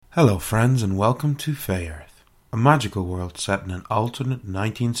Hello friends and welcome to Earth, a magical world set in an alternate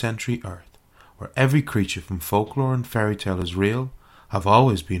 19th century Earth, where every creature from folklore and fairy tale is real, have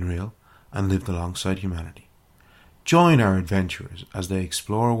always been real, and lived alongside humanity. Join our adventurers as they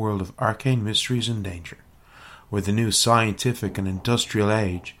explore a world of arcane mysteries and danger, where the new scientific and industrial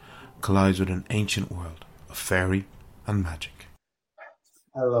age collides with an ancient world of fairy and magic.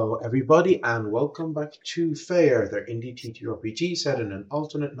 Hello everybody and welcome back to Earth, our indie TTRPG set in an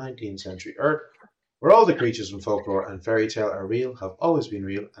alternate 19th century Earth, where all the creatures from folklore and fairy tale are real, have always been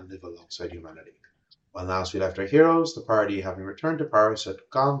real, and live alongside humanity. When last we left our heroes, the party, having returned to Paris, had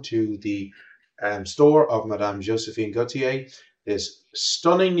gone to the store of Madame Gaultier, this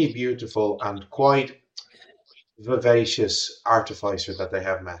stunningly beautiful and quite vivacious artificer that they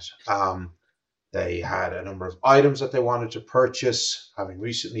have met. They had a number of items that they wanted to purchase, having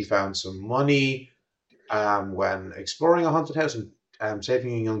recently found some money when exploring a haunted house and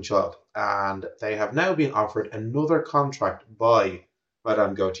saving a young child. And they have now been offered another contract by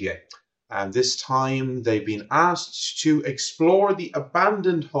Madame Gaultier. And this time they've been asked to explore the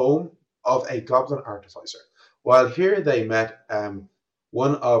abandoned home of a goblin artificer. While here they met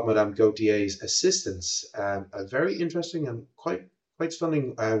one of Madame Gaultier's assistants, a very interesting and quite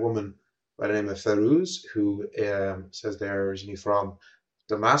stunning woman by the name of Fairouz, who says they're originally from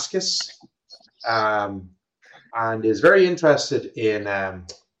Damascus, and is very interested in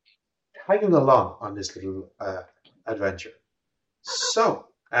tagging along on this little adventure. So,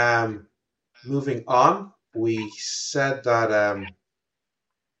 moving on, we said that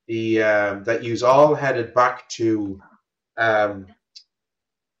that yous all headed back to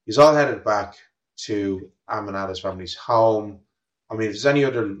Aminata's family's home. I mean, if there's any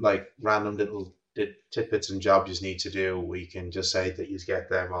other random little tidbits and jobs you need to do, we can just say that you get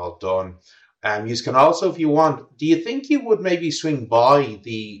them all done. You can also, if you want, do you think you would maybe swing by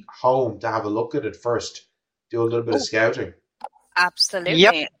the home to have a look at it first? Do a little bit of scouting? Absolutely.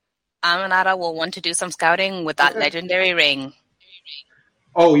 Yep. Aminata will want to do some scouting with that legendary ring.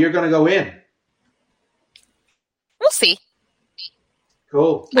 Oh, you're going to go in? We'll see.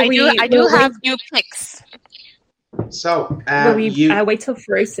 Cool. I do have new picks. So, wait till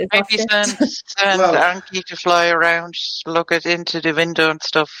Fairouz is off maybe send Anki to fly around, look into the window and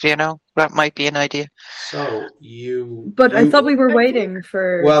stuff, that might be an idea. So, But I thought we were waiting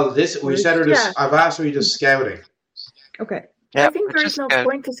for... Well, we said her to... I've asked her to scouting. Okay. I think there's no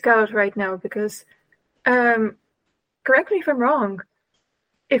point to scout right now because, correct me if I'm wrong,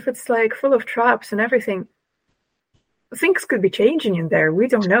 if it's full of traps and everything, things could be changing in there. We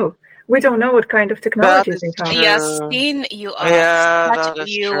don't know. We don't know what kind of technology they have. Yes, Dean, you are. Yeah,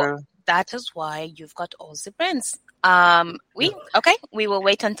 true. That is why you've got all the brains. We will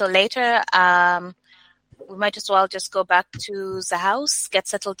wait until later. We might as well just go back to the house, get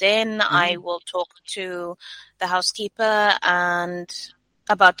settled in. Mm-hmm. I will talk to the housekeeper and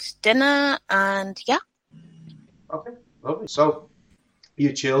about dinner, and yeah. Okay, lovely. So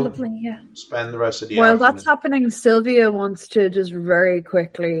you chill. Lovely, yeah. Spend the rest of the While afternoon. that's happening, Sylvia wants to just very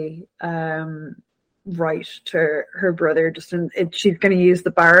quickly write to her brother. She's going to use the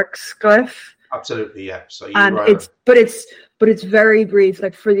barracks glyph. Absolutely, yeah. So it's very brief,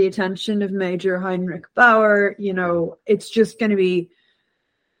 for the attention of Major Heinrich Bauer. It's just going to be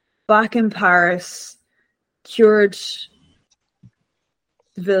back in Paris, cured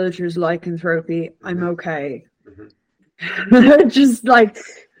the villagers' lycanthropy. I'm okay. Mm-hmm. Just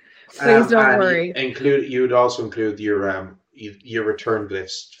please don't worry. You would also include your return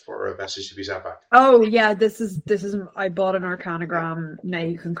glyphs for a message to be sent back. Oh yeah, this is. I bought an Arcanagram. Now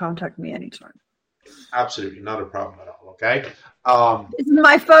you can contact me anytime. Absolutely, not a problem at all. Okay. This is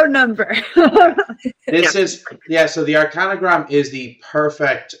my phone number. So the Arcanagram is the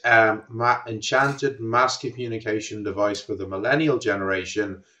perfect enchanted mass communication device for the millennial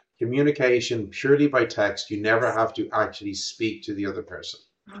generation. Communication purely by text. You never have to actually speak to the other person.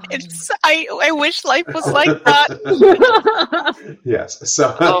 I wish life was like that. Yes.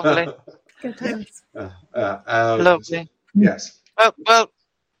 So lovely. Good times. Lovely. Yes. Well,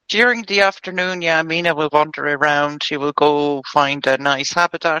 during the afternoon, Mina will wander around. She will go find a nice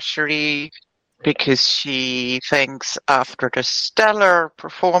haberdashery because she thinks after the stellar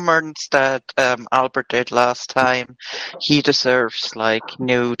performance that Albert did last time, he deserves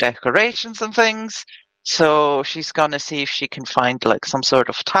new decorations and things. So she's going to see if she can find some sort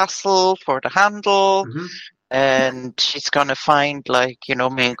of tassel for the handle. Mm-hmm. And she's going to find a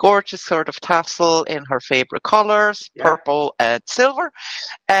gorgeous sort of tassel in her favorite colors, purple and silver.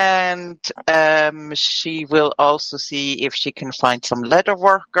 And she will also see if she can find some leather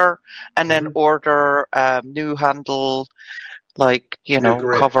worker and then order new handle like,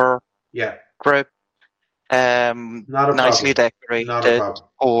 grip. cover, Yeah. grip, Not a nicely problem. decorated, Not a problem.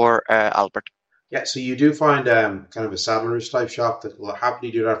 or Albert. Yeah, so you do find kind of a saddler's type shop that will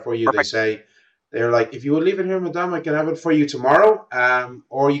happily do that for you. Perfect. They say, they're like, if you would leave it here, madame, I can have it for you tomorrow.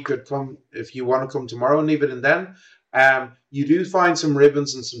 Or you could come, if you want to come tomorrow and leave it in then. You do find some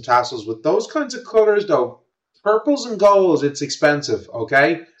ribbons and some tassels with those kinds of colours, though. Purples and golds, it's expensive,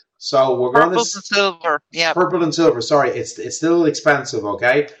 okay? So we're going Purples and silver, yeah. Purple and silver, sorry, it's still expensive,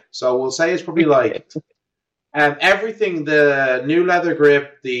 okay? So we'll say it's probably like everything, the new leather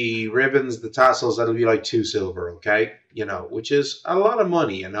grip, the ribbons, the tassels, that'll be like 2 silver, okay? Which is a lot of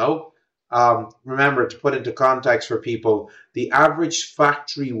money, Remember, to put into context for people, the average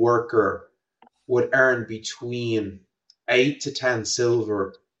factory worker would earn between 8 to 10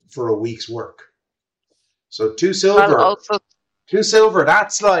 silver for a week's work. So 2 silver. I'll also 2 silver,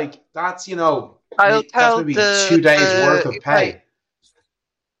 that's I'll that's maybe tell 2 days worth of pay.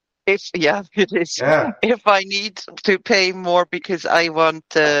 It is. Yeah. If I need to pay more because I want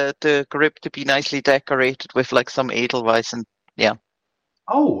the grip to be nicely decorated with like some Edelweiss and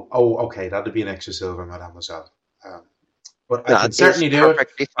Oh, okay, that'd be an extra silver, mademoiselle. But I that can certainly is do it.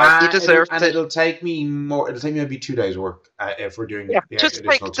 perfectly fine. You deserve it. It'll take me more. It'll take me maybe 2 days work if we're doing the Just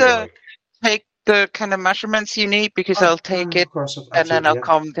additional 2. take the kind of measurements you need because I'll take it Of course, and then I'll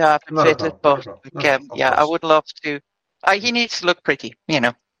come to have it Not a fitted. problem, But not a problem. again, I would love to. He needs to look pretty,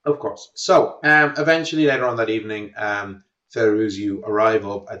 Of course. So, eventually later on that evening, Fairouz, you arrive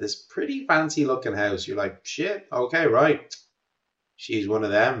up at this pretty fancy looking house. You're like, shit, okay, right. She's one of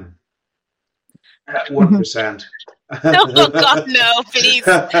them. 1%. No, oh God, no, please.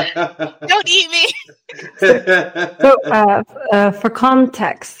 Don't eat me. So, for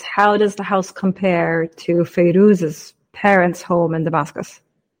context, how does the house compare to Fairouz's parents' home in Damascus?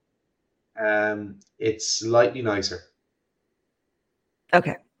 It's slightly nicer.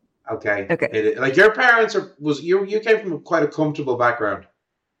 Okay. Like your parents you came from quite a comfortable background.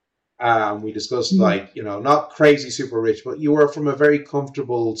 We discussed not crazy super rich, but you were from a very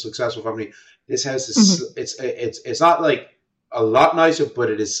comfortable, successful family. This house is it's not like a lot nicer, but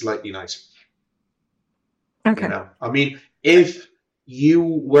it is slightly nicer. Okay. I mean, if you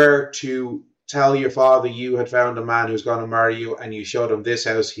were to tell your father you had found a man who's going to marry you and you showed him this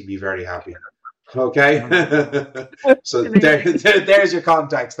house, he'd be very happy. Okay, so there's your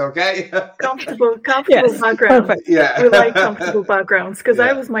context. Okay, comfortable Yes, background. perfect. Yeah, We like comfortable backgrounds because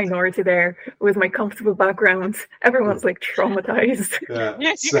I was minority there with my comfortable backgrounds. Everyone's like traumatized.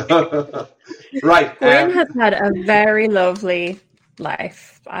 Yeah. So, right. Gwen has had a very lovely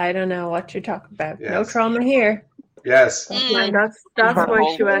life. I don't know what you're talking about. Yes. No trauma here. Yes. And that's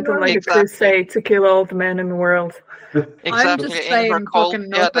why she went on like a crusade to kill all the men in the world. Exactly. I'm just saying fucking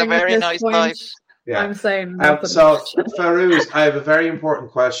they're nothing very at this nice point. lives. Yeah. I'm saying nothing. So, Fairouz, I have a very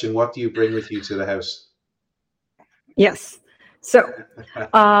important question. What do you bring with you to the house? Yes. So,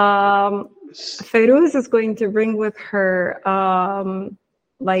 Fairouz is going to bring with her, I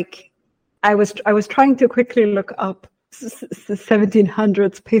was trying to quickly look up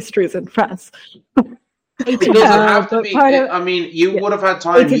 1700s pastries in France. It doesn't have to be. You would have had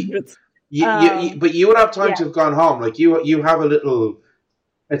time. 1800s. But you would have time to have gone home. Like you have a little.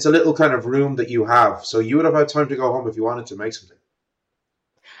 It's a little kind of room that you have, so you would have had time to go home if you wanted to make something.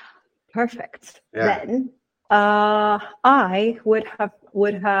 Perfect. Yeah. Then I would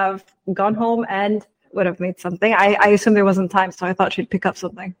have gone home and would have made something. I assumed there wasn't time, so I thought she'd pick up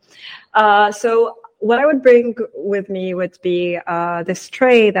something. So what I would bring with me would be this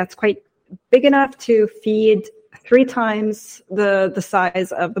tray that's quite big enough to feed 3 times the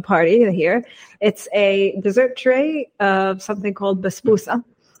size of the party here. It's a dessert tray of something called basbousa,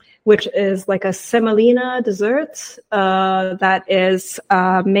 which is like a semolina dessert that is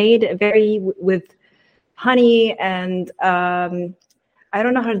made with honey and I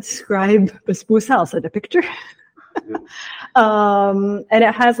don't know how to describe basbousa. I'll send a picture. And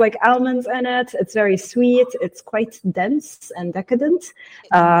it has like almonds in it. It's very sweet. It's quite dense and decadent.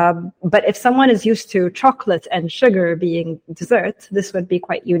 But if someone is used to chocolate and sugar being dessert, this would be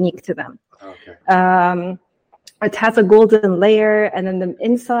quite unique to them. Okay. It has a golden layer, and then the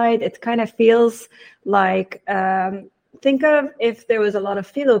inside, it kind of feels like, think of if there was a lot of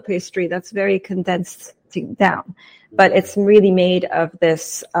phyllo pastry that's very condensed down, but it's really made of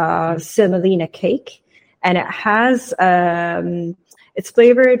this semolina cake, and it has, it's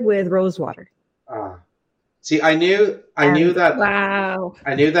flavored with rose water. See, I knew that. Wow.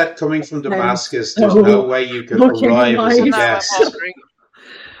 I knew that coming from Damascus, there's no way you could arrive as a guest.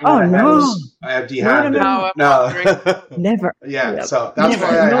 Oh, no. Do you have No, no. Never. Yeah, Yep. so that's Never.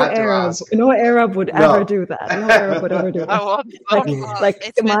 why I No had to Arab. ask. No Arab would No. ever do that. No Arab would ever do I that. want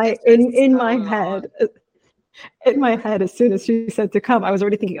Like in my head. In my head, as soon as she said to come, I was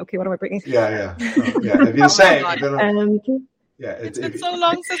already thinking, okay, what am I bringing? Yeah. If you say, And It's been so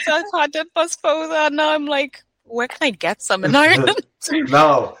long since I've had it Basposa, and now I'm like, where can I get some in Ireland?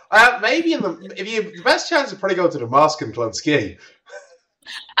 no, maybe the best chance is probably go to the mosque in Clonskea.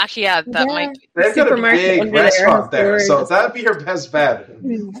 Actually, yeah, that might. They've got a big under there restaurant there, has so doors. that'd be your best bet.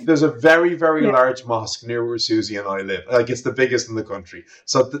 There's a very, very large mosque near where Susie and I live. Like, it's the biggest in the country.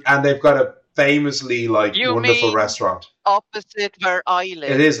 So, and they've got a famously wonderful restaurant opposite where I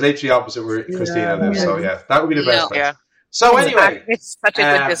live. It is literally opposite where Christina lives. So yeah, that would be the best bet. Yeah. So anyway, it's such a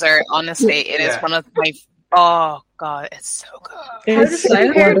good dessert. Honestly, it is one of my. Oh God, it's so good. How does it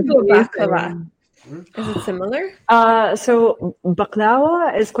compare to baklava? Is it similar? So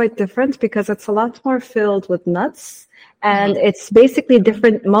baklava is quite different because it's a lot more filled with nuts, and it's basically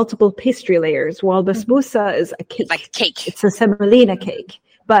different multiple pastry layers. While basbousa is a cake, like cake. It's a semolina cake,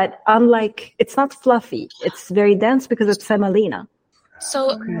 but unlike, it's not fluffy. It's very dense because it's semolina.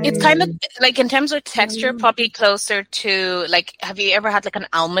 So it's kind of like, in terms of texture, probably closer to like, have you ever had like an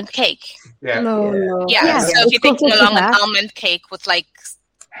almond cake? Yeah. No. Yeah. So if you're thinking along an almond cake with like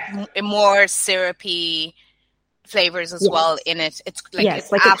more syrupy flavors as well in it, it's like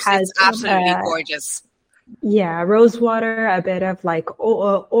it's absolutely gorgeous. Yeah, rose water, a bit of like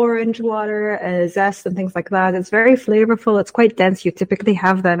orange water, zest, and things like that. It's very flavorful. It's quite dense. You typically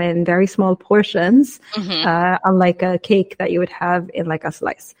have them in very small portions, unlike a cake that you would have in like a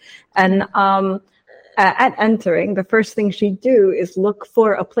slice. And at entering, the first thing she'd do is look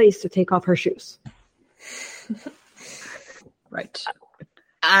for a place to take off her shoes. Right.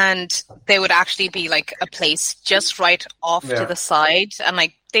 And they would actually be like a place just right off to the side, and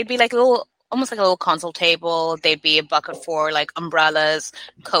like they'd be like almost like a little console table. There'd be a bucket for like umbrellas,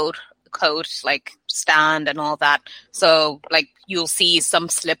 coat like stand and all that. So like you'll see some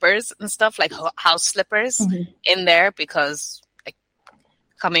slippers and stuff, like house slippers in there, because like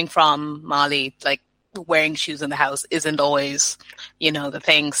coming from Mali, like wearing shoes in the house isn't always, the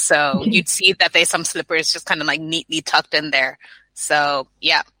thing. So you'd see that there's some slippers just kind of like neatly tucked in there. So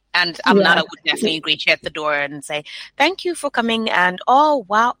yeah. And Aminata would definitely greet you at the door and say, thank you for coming. And oh,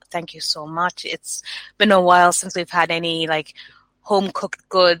 wow, thank you so much. It's been a while since we've had any like home cooked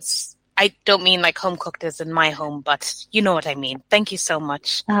goods. I don't mean like home cooked as in my home, but you know what I mean. Thank you so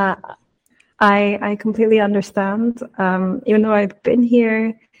much. I completely understand. Even though I've been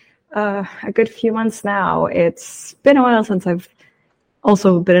here a good few months now, it's been a while since I've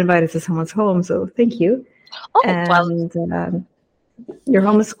also been invited to someone's home. So thank you. Oh, your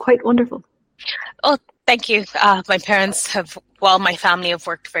home is quite wonderful. Oh, thank you. My family have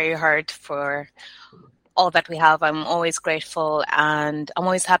worked very hard for all that we have. I'm always grateful, and I'm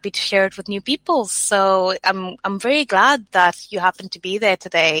always happy to share it with new people. So I'm very glad that you happen to be there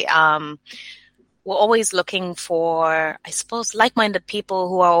today. We're always looking for, I suppose, like-minded people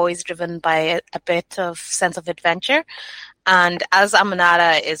who are always driven by a bit of sense of adventure. And as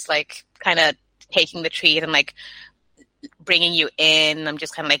Aminata is like kind of taking the treat and like bringing you in, I'm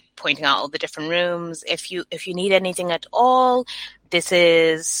just kind of like pointing out all the different rooms. If you need anything at all, this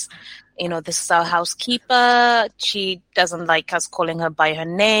is our housekeeper. She doesn't like us calling her by her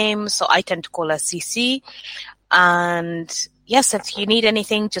name, so I tend to call her Cici. And yes, if you need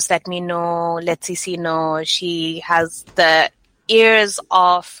anything, just let me know. Let Cici know. She has the ears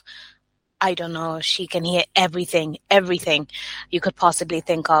of, I don't know, she can hear everything you could possibly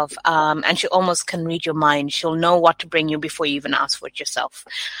think of. And she almost can read your mind. She'll know what to bring you before you even ask for it yourself.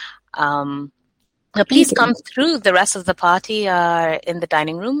 Please come through. The rest of the party are in the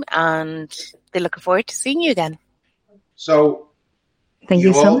dining room, and they're looking forward to seeing you again. So, Thank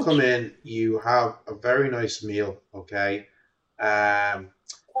you so all much. come in, you have a very nice meal, okay?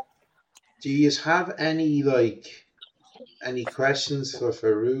 Do you have any questions for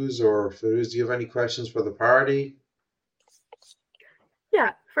Fairouz, or Fairouz, do you have any questions for the party?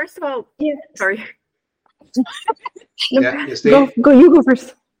 Yeah, first of all, sorry. Yeah, you stay. Go, you go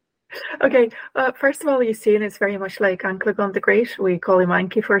first. Okay, first of all, Justine is very much like Anclagon the Great. We call him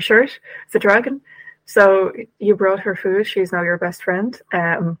Anki for short. It's a dragon. So you brought her food. She's now your best friend.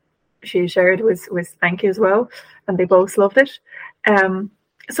 She shared with Anki as well, and they both loved it.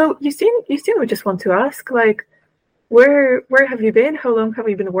 So Justine would just want to ask, like, where have you been? How long have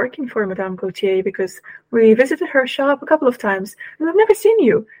you been working for Madame Gaultier? Because we visited her shop a couple of times, and we've never seen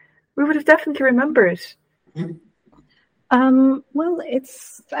you. We would have definitely remembered. Well,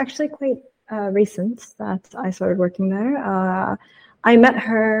 it's actually quite recent that I started working there. I met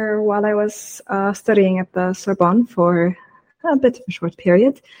her while I was studying at the Sorbonne for a bit of a short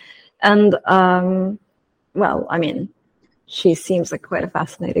period. And, she seems like quite a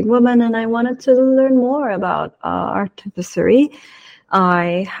fascinating woman, and I wanted to learn more about artificery.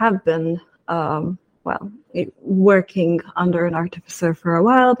 I have been, working under an artificer for a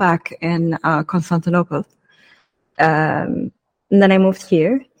while back in Constantinople. And then I moved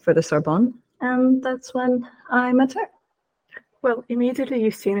here for the Sorbonne, and that's when I met her. Well, immediately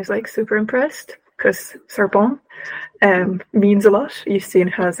Justine is like super impressed because Sorbonne means a lot. Justine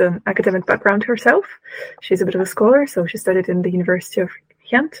has an academic background herself. She's a bit of a scholar, so she studied in the University of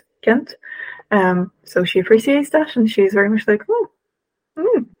Ghent. So she appreciates that, and she's very much like,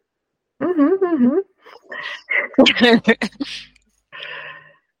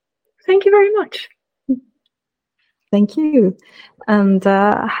 Thank you very much. Thank you. And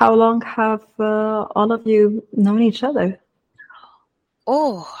how long have all of you known each other?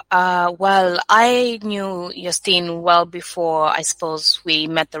 Well, I knew Justine well before, I suppose, we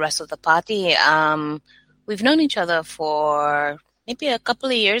met the rest of the party. We've known each other for maybe a couple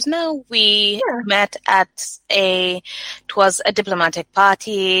of years now. We met at it was a diplomatic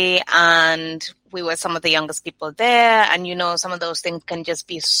party, and we were some of the youngest people there. And, some of those things can just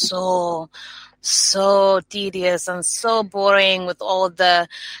be so tedious and so boring with all the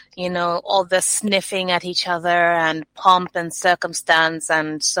sniffing at each other and pomp and circumstance.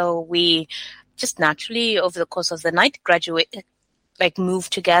 And so we just naturally, over the course of the night,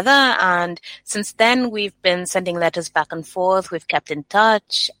 moved together. And since then, we've been sending letters back and forth. We've kept in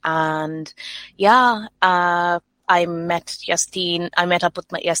touch. And I met up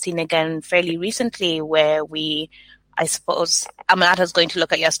with Justine again fairly recently, where I suppose Aminata's going to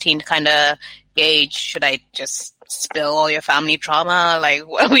look at Justine to kind of gauge, should I just spill all your family trauma? Like,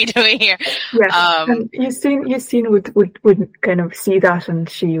 what are we doing here? Yeah, Justine would kind of see that, and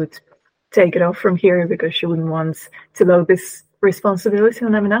she would take it off from here because she wouldn't want to load this responsibility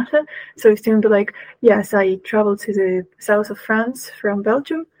on Aminata. So Justine would be like, yes, I traveled to the south of France from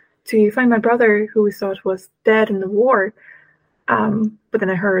Belgium to find my brother, who we thought was dead in the war. But then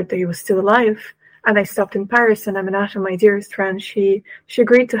I heard that he was still alive. And I stopped in Paris, and Aminata, my dearest friend, she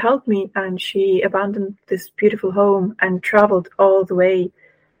agreed to help me, and she abandoned this beautiful home and traveled all the way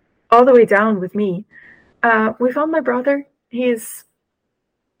down with me. We found my brother. He's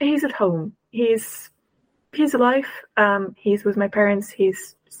at home. He's alive. He's with my parents.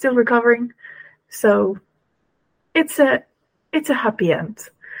 He's still recovering. So it's a happy end.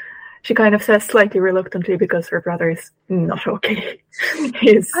 She kind of says slightly reluctantly because her brother is not okay.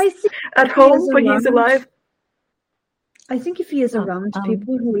 He's at home, but he's alive. I think if he is around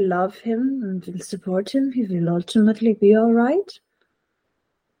people who love him and will support him, he will ultimately be all right.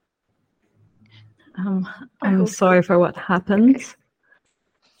 I'm sorry for what happened.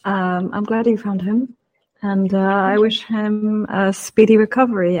 I'm glad you found him, and I wish him a speedy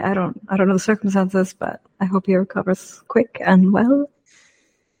recovery. I don't know the circumstances, but I hope he recovers quick and well.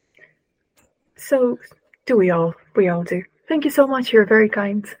 So do we all. We all do. Thank you so much. You're very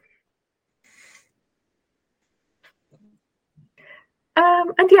kind.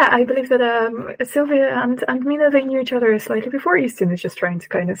 And yeah, I believe that Sylvia and Mina, they knew each other slightly before. Justine is just trying to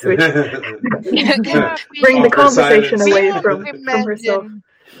kind of switch, bring the conversation away from herself.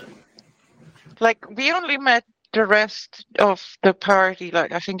 Like, we only met the rest of the party,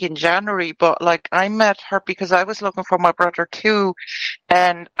 I think in January, but I met her because I was looking for my brother too,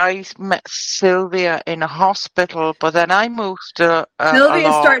 and I met Sylvia in a hospital, but then I moved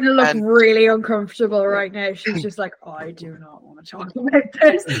Sylvia's starting to look really uncomfortable right now. She's just like, I do not want to talk about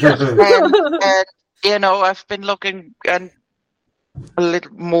this. and I've been looking and a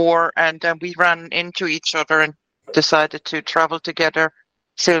little more, and then we ran into each other and decided to travel together,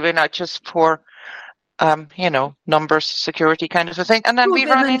 Sylvia and I, just for numbers, security kind of a thing. And then we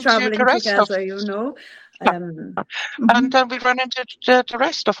ran into the rest together, and then we run into the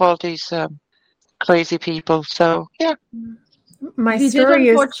rest of all these crazy people. So, yeah. My story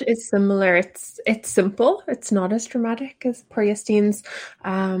is similar. It's simple. It's not as dramatic as poor Justine's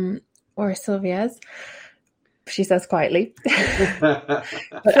or Sylvia's. She says quietly.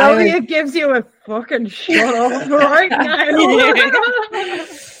 Sylvia gives you a fucking shut off right now.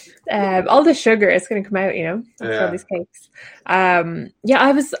 All the sugar is going to come out, after all these cakes.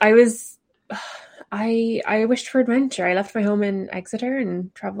 I wished for adventure. I left my home in Exeter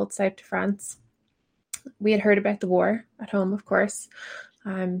and travelled south to France. We had heard about the war at home, of course.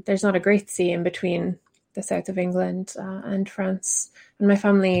 There's not a great sea in between the south of England and France, and my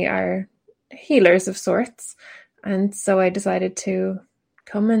family are healers of sorts, and so I decided to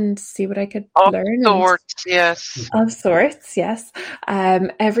come and see what I could Of learn. sorts, yes. Of sorts, yes.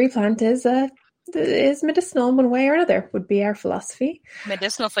 Every plant is medicinal in one way or another, would be our philosophy.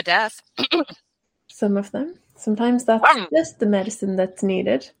 Medicinal for death. Some of them. Sometimes that's just the medicine that's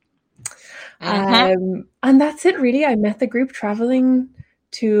needed. Mhm. And that's it, really. I met the group traveling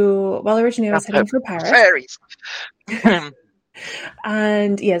to, well, originally I was heading for Paris. Fairies.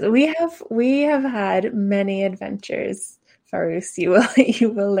 And yes, we have had many adventures. Fairouz,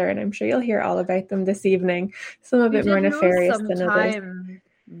 you will learn. I'm sure you'll hear all about them this evening. Some a bit more nefarious than others.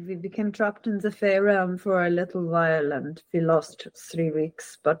 We became trapped in the Fae realm for a little while, and we lost 3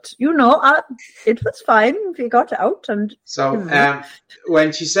 weeks. But it was fine. We got out, and So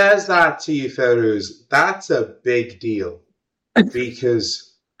when she says that to you, Fairouz, that's a big deal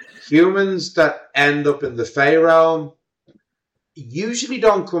because humans that end up in the Fae realm usually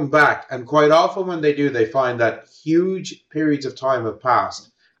don't come back, and quite often when they do, they find that huge periods of time have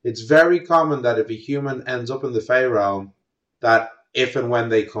passed. It's very common that if a human ends up in the Fae realm, that if and when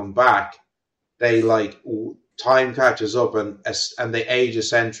they come back, they time catches up and they age a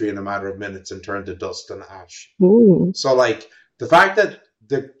century in a matter of minutes and turn to dust and ash. Ooh. So the fact that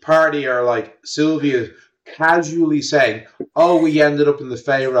the party are Sylvia casually saying, "Oh, we ended up in the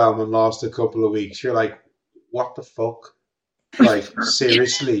Fae realm and lost a couple of weeks," you're like, "What the fuck?"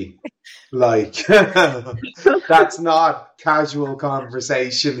 Seriously, that's not casual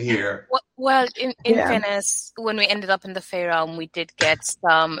conversation here. Well, in fairness, when we ended up in the Fae realm, we did get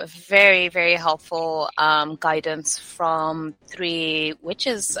some very, very helpful guidance from 3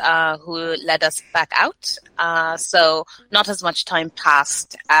 witches who led us back out. So not as much time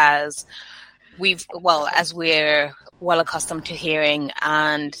passed as we're well accustomed to hearing,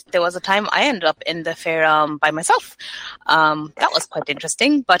 and there was a time I ended up in the Fae realm by myself. That was quite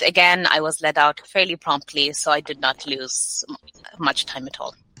interesting, but again, I was led out fairly promptly, so I did not lose much time at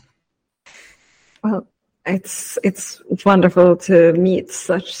all. Well, it's wonderful to meet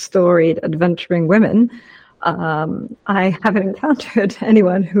such storied, adventuring women. I haven't encountered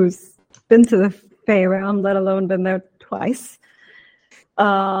anyone who's been to the Fae realm, let alone been there twice.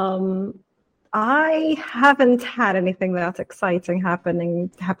 I haven't had anything that's exciting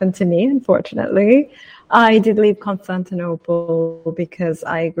happen to me, unfortunately. I did leave Constantinople because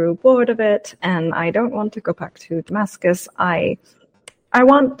I grew bored of it, and I don't want to go back to Damascus. I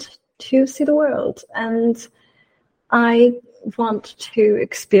want to see the world, and I want to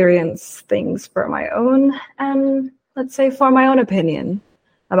experience things for my own, and let's say for my own opinion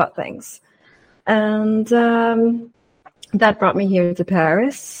about things. And that brought me here to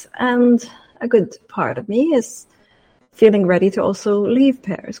Paris, and a good part of me is feeling ready to also leave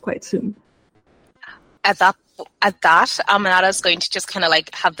Paris quite soon. At that, Aminata is going to just kind of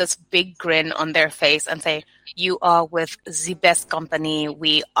have this big grin on their face and say, "You are with the best company.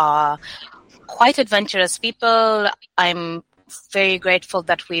 We are quite adventurous people. I'm very grateful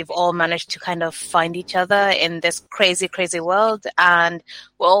that we've all managed to kind of find each other in this crazy, crazy world. And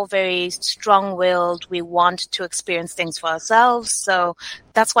we're all very strong-willed. We want to experience things for ourselves. So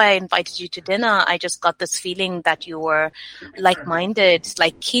that's why I invited you to dinner. I just got this feeling that you were like-minded,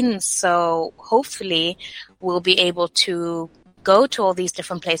 like kin. So hopefully we'll be able to go to all these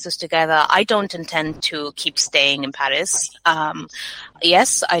different places together. I don't intend to keep staying in Paris.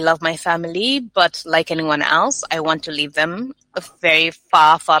 Yes, I love my family, but like anyone else, I want to leave them very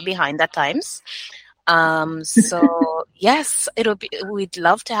far, far behind at times. So yes, we'd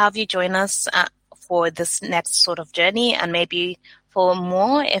love to have you join us for this next sort of journey, and maybe for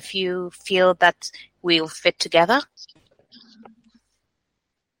more if you feel that we'll fit together.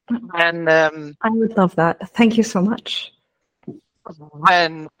 And I would love that. Thank you so much.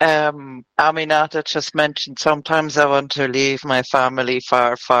 when Aminata just mentioned, sometimes I want to leave my family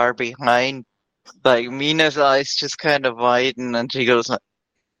far, far behind, Mina's eyes just kind of widen, and she goes,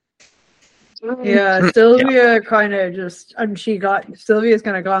 Yeah, Sylvia kind of just, and Sylvia's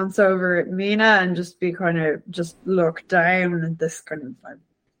going to glance over at Mina and just be kind of, just look down at this kind of vibe.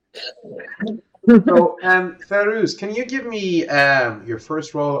 So, Fairouz, can you give me your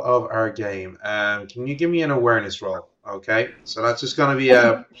first roll of our game? Can you give me an awareness roll? Okay, so that's just going to be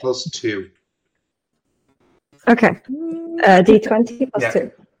a +2. Okay, D20 plus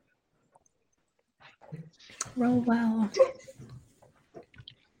 2. Roll well.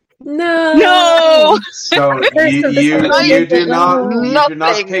 No. No. So you do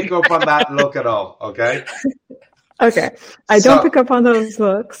not pick up on that look at all. Okay. Okay, I don't pick up on those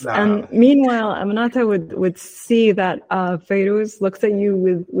looks. No. And meanwhile, Aminata would see that Fairouz looks at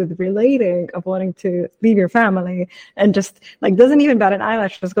you with relating of wanting to leave your family, and just doesn't even bat an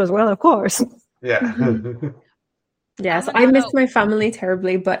eyelash, just goes, well, of course. Yeah. Yes, I'm I not miss out. my family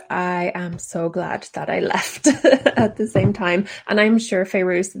terribly, but I am so glad that I left at the same time. And I'm sure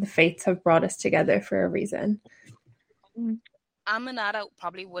Fairouz and the Fates have brought us together for a reason. Aminata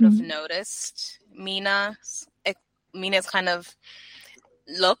probably would have noticed Mina's kind of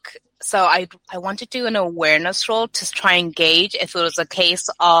look. So I wanted to do an awareness roll to try and gauge if it was a case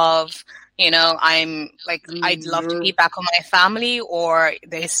of, I'm like, I'd love to be back with my family, or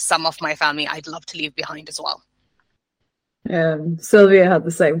there's some of my family I'd love to leave behind as well. Sylvia had the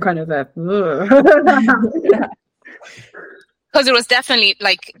same kind of Because it was definitely,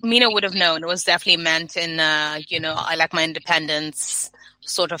 like, Mina would have known. It was definitely meant in, I like my independence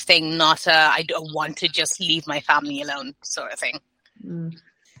sort of thing, not I don't want to just leave my family alone sort of thing.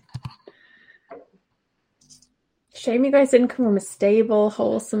 Shame you guys didn't come from a stable,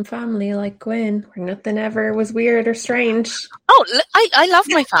 wholesome family like Gwyn, where nothing ever was weird or strange. Oh, I love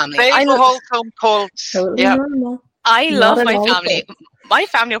my family. I Stable, wholesome cults. Totally Yeah. normal. I Not love at my all family. cool. My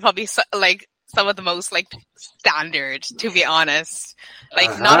family are probably like some of the most like standard, to be honest.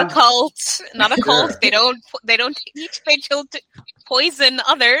 Like not a cult, not a cult. They don't teach their children to poison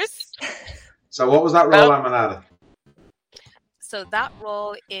others. So what was that roll, Aminata? So that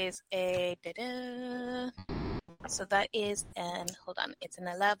roll is a so that is hold on, it's an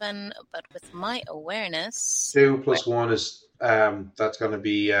 11, but with my awareness 2 plus 1 is that's going to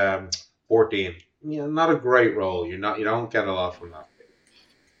be 14. Yeah, not a great roll. You don't get a lot from that.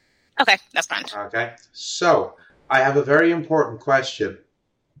 Okay, that's fine. Okay, so I have a very important question.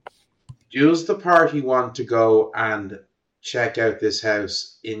 Does the party want to go and check out this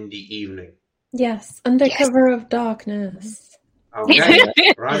house in the evening? Yes, under cover of darkness. Okay,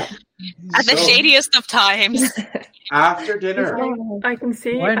 right. At the shadiest of times. After dinner. I can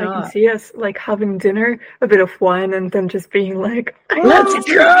see Why I can not? see us like having dinner, a bit of wine, and then just being like, Let's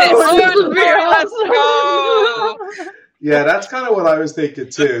go! Let's go! Yeah, that's kind of what I was thinking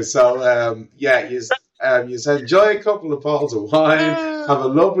too. So, you enjoy a couple of bottles of wine, have a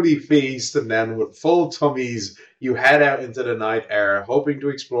lovely feast, and then with full tummies, you head out into the night air, hoping to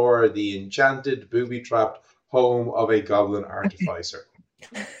explore the enchanted, booby-trapped home of a goblin artificer.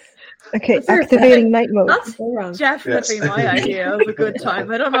 Okay, activating night mode. That's Go wrong. definitely Yes. my idea of a good time.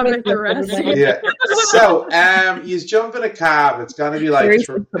 I don't know about the rest. Yeah. So, you jump in a cab. It's gonna be like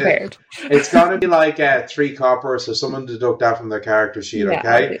Seriously prepared. it's gonna be like 3 copper. So someone deduct that from their character sheet. Yeah,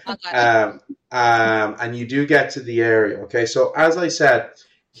 Okay. Okay. And you do get to the area. Okay. So as I said,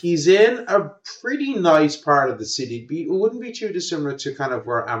 he's in a pretty nice part of the city. It wouldn't be too dissimilar to kind of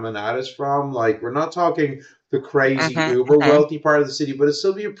where Aminata is from. Like, we're not talking the crazy uber wealthy part of the city, but it'll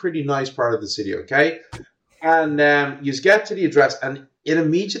still be a pretty nice part of the city. Okay. And you get to the address, and it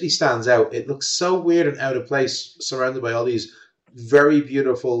immediately stands out. It looks so weird and out of place, surrounded by all these very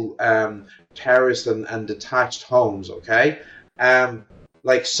beautiful terraced and detached homes. Okay,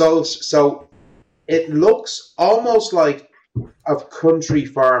 so it looks almost like a country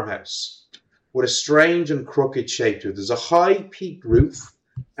farmhouse with a strange and crooked shape to it. There's a high peaked roof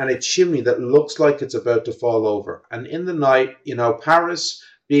and a chimney that looks like it's about to fall over. And in the night, Paris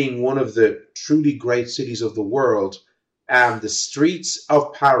being one of the truly great cities of the world, the streets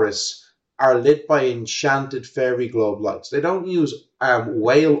of Paris are lit by enchanted fairy globe lights. They don't use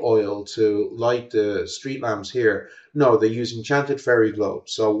whale oil to light the street lamps here. No, they use enchanted fairy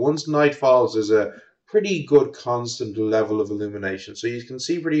globes. So once night falls, there's a pretty good constant level of illumination. So you can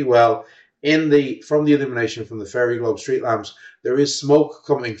see pretty well from the illumination from the fairy globe street lamps. There is smoke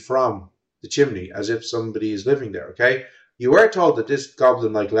coming from the chimney as if somebody is living there. Okay. You were told that this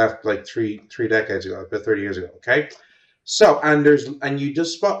goblin left three decades ago, about 30 years ago. Okay. So, and you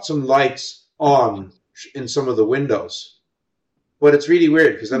just spot some lights on in some of the windows. But it's really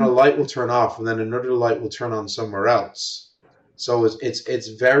weird because then a light will turn off and then another light will turn on somewhere else. So it's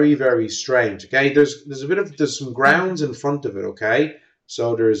very, very strange. Okay. There's some grounds in front of it. Okay.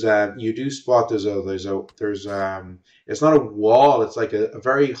 So you do spot it's not a wall. It's like a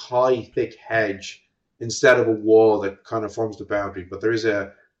very high, thick hedge instead of a wall that kind of forms the boundary. But there is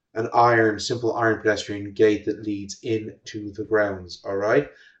an simple iron pedestrian gate that leads into the grounds. All right.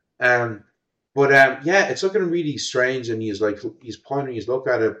 It's looking really strange, and he's pointing his look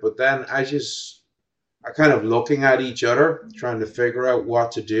at it. But then as you are kind of looking at each other, trying to figure out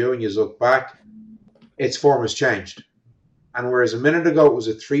what to do, and you look back, its form has changed. And whereas a minute ago it was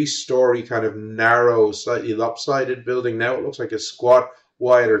a 3-story kind of narrow, slightly lopsided building, now it looks like a squat,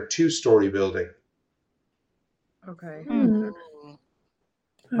 wider 2-story building. Okay.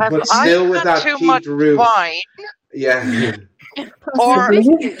 But still with that too peaked much roof. wine. Yeah. Or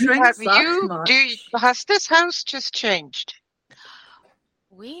Drinks have that much. has this house just changed?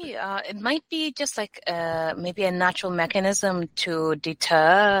 It might be just like maybe a natural mechanism to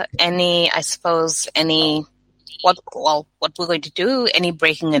deter what we're going to do, any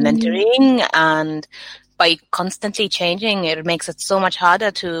breaking and entering, and by constantly changing, it makes it so much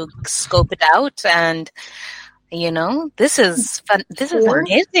harder to scope it out. And this is fun. This is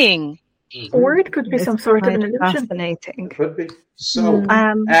amazing. Or it could be some sort of an illusion. Fascinating. Could be. So,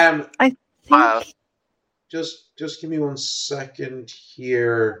 I think. Just give me 1 second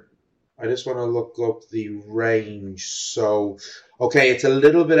here. I just want to look up the range. So, okay, it's a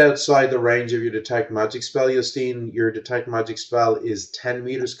little bit outside the range of your detect magic spell, Justine. Your detect magic spell is 10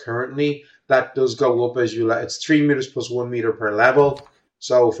 meters currently. That does go up as you let. It's 3 meters plus 1 meter per level.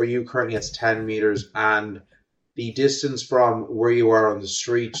 So for you currently, it's 10 meters, and the distance from where you are on the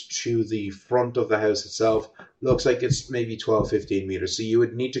street to the front of the house itself looks like it's maybe 12, 15 meters. So you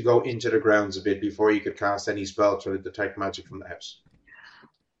would need to go into the grounds a bit before you could cast any spell to detect magic from the house.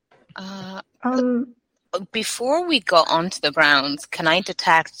 Before we go onto the grounds, can I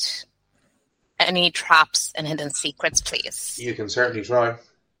detect any traps and hidden secrets, please? You can certainly try.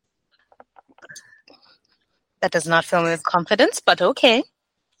 That does not fill me with confidence, but okay.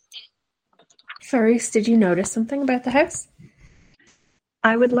 Fairouz, did you notice something about the house?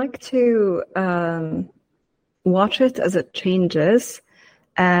 I would like to watch it as it changes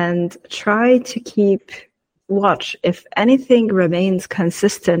and try to keep watch if anything remains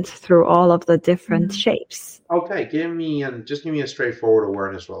consistent through all of the different shapes. Okay, give me a straightforward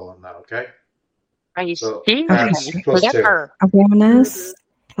awareness roll on that, okay? So, plus 2. Awareness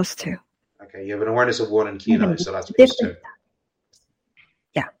plus 2. Okay, you have an awareness of 1 and keen eye, so that's plus 2.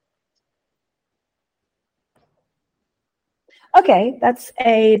 Yeah. Okay, that's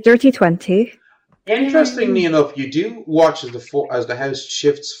a dirty 20. Interestingly enough, you do watch as the house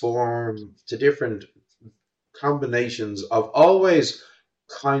shifts form to different combinations of always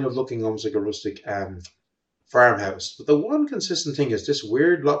kind of looking almost like a rustic farmhouse. But the one consistent thing is this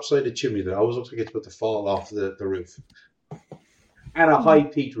weird lopsided chimney that always looks like it's about to fall off the roof. And a high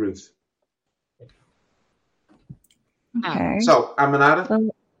peaked roof. Okay. So, Aminata?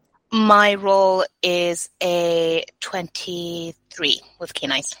 My roll is a 23 with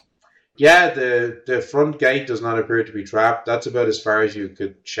keen eyes. Yeah, the front gate does not appear to be trapped. That's about as far as you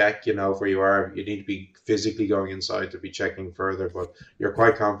could check, where you are. You need to be physically going inside to be checking further, but you're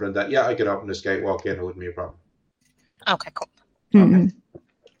quite confident that, I could open this gate, walk in, it wouldn't be a problem. Okay, cool. Mm-hmm.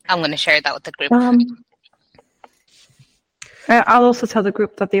 I'm going to share that with the group. I'll also tell the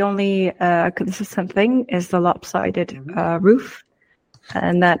group that the only consistent thing is the lopsided roof,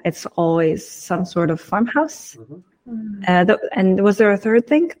 and that it's always some sort of farmhouse. And was there a third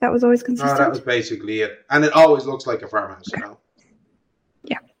thing that was always consistent? No, that was basically it. And it always looks like a farmhouse,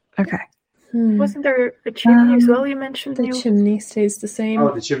 Yeah, okay. Wasn't there a chimney as well you mentioned? The chimney stays the same.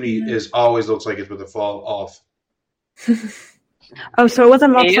 Oh, the chimney always looks like it's going to fall off. Oh, so it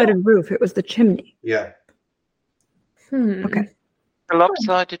wasn't lopsided roof, it was the chimney. Yeah. Okay. A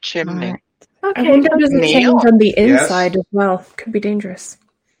lopsided chimney. Right. Okay. I wonder does it change on the inside as well? Could be dangerous.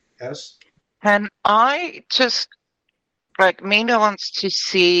 Yes. And I just, Mina wants to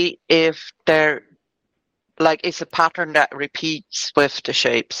see if there, is a pattern that repeats with the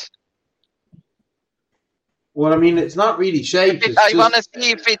shapes. Well, I mean, it's not really shapes. I want to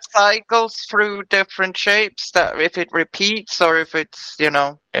see if it cycles through different shapes, that if it repeats or if it's,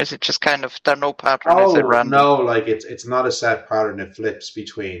 is it just kind of, there's no pattern, is it random? No, it's not a set pattern, it flips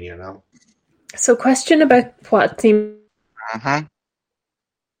between, So question about what seems...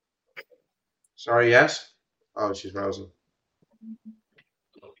 Sorry, yes? Oh, she's frozen.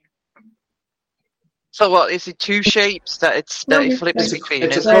 So what, is it 2 shapes that it flips between?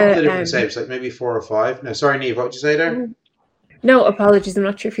 It's a couple of different shapes, maybe 4 or 5. No, sorry, Niamh, what did you say there? No, apologies, I'm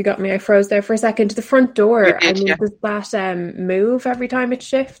not sure if you got me. I froze there for a second. The front door, does that move every time it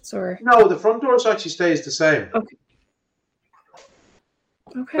shifts? Or No, the front door actually stays the same. Okay.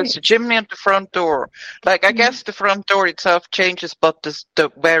 It's the chimney and the front door. I guess the front door itself changes, but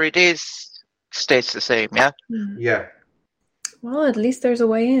where it is stays the same, yeah? Yeah. Well, at least there's a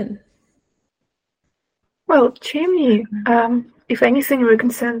way in. Well, chimney. If anything, we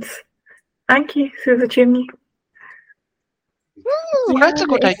can send Anki through the chimney. Ooh, that's a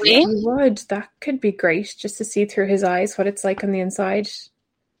good idea. That could be great, just to see through his eyes what it's like on the inside.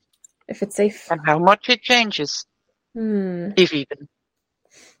 If it's safe. And how much it changes. If even.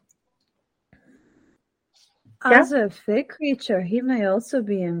 As a fey creature, he may also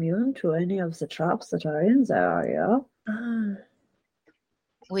be immune to any of the traps that are in the area.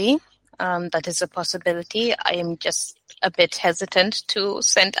 That is a possibility. I am just a bit hesitant to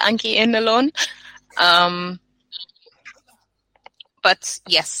send Anki in alone. But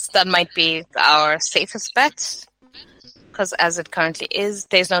yes, that might be our safest bet. Because as it currently is,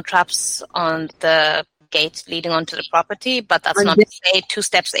 there's no traps on the gate leading onto the property. But that's not to say 2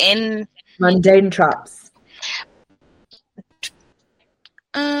 steps in. Mundane traps.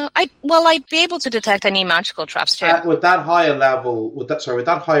 I'd be able to detect any magical traps too. With that higher level, with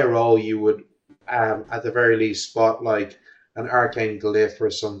that higher roll, you would, at the very least, spot like an arcane glyph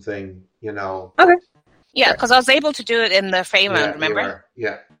or something. Okay. Yeah, because I was able to do it in the frame round, remember?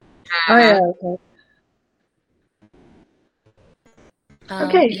 Yeah. Oh yeah. Okay.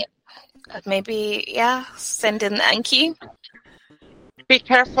 Okay. Yeah. Maybe, send in Anki. Be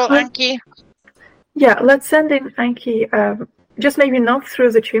careful, Anki. Yeah, let's send in Anki. Just maybe not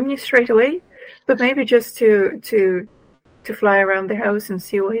through the chimney straight away, but maybe just to fly around the house and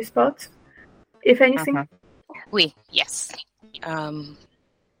see what he spots, if anything. Yes.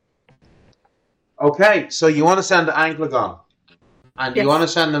 Okay, so you want to send Anglagon, and you want to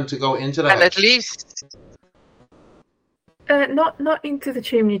send them to go into the house. And at least... Not into the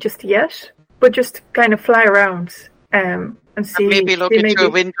chimney just yet, but just kind of fly around and see. And maybe look into a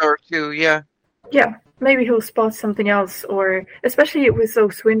window or two, yeah. Yeah, maybe he'll spot something else, or especially with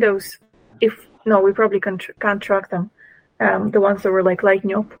those windows. We probably can't track them. The ones that were like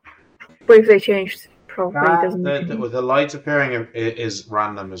lighting up, but if they changed, probably doesn't. The lights appearing is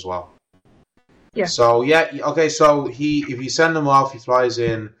random as well. Yeah. So okay. So if you send him off, he flies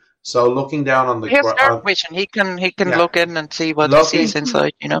in. So looking down on the He has dark vision. He can look in and see what he sees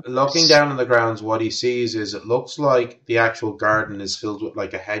inside. Looking down on the grounds, what he sees is it looks like the actual garden is filled with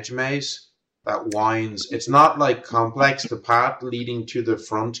like a hedge maze that winds. It's not like complex. The path leading to the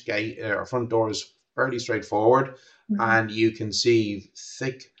front gate or front door is fairly straightforward, and you can see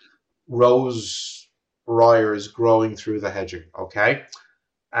thick rose briars growing through the hedging. Okay,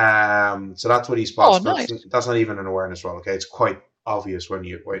 so that's what he spots. Oh, nice. That's not even an awareness roll. Okay, it's quite obvious when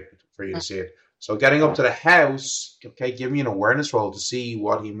you wait for you to see it. So getting up to the house, okay, give me an awareness roll to see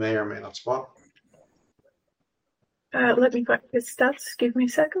what he may or may not spot. Let me find his stats. Give me a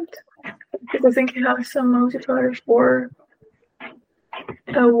second. Because I think he has some modifier for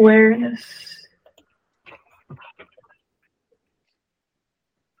awareness.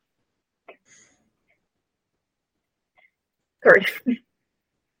 Sorry.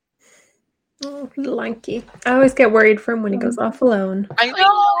 Oh, Lanky. I always get worried for him when he goes off alone. I know.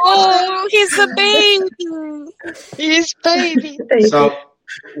 Oh, he's a baby. He's baby. So,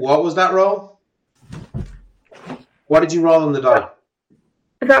 what was that roll? What did you roll on the die?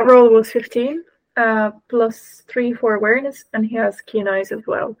 That roll was 15, plus 3 for awareness, and he has keen eyes as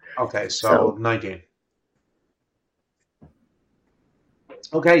well. Okay, so 19.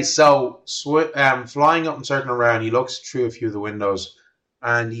 Okay, so flying up and circling around, he looks through a few of the windows,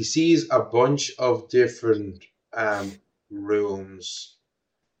 and he sees a bunch of different rooms,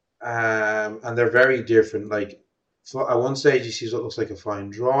 and they're very different. Like, at one stage, he sees what looks like a fine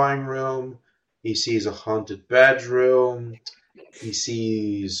drawing room. He sees a haunted bedroom. He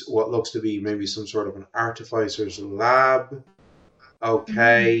sees what looks to be maybe some sort of an artificer's lab.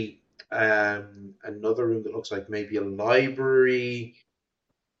 Okay, another room that looks like maybe a library.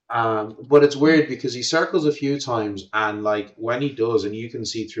 But it's weird because he circles a few times, and like when he does, and you can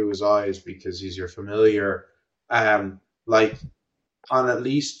see through his eyes because he's your familiar. Like on at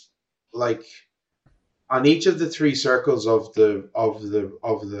least like on each of the 3 circles of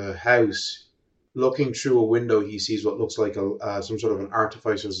the house, looking through a window, he sees what looks like some sort of an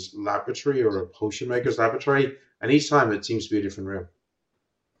artificer's laboratory or a potion maker's laboratory, and each time it seems to be a different room.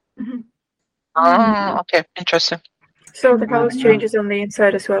 Mm-hmm. Oh, okay, interesting. So the house changes on the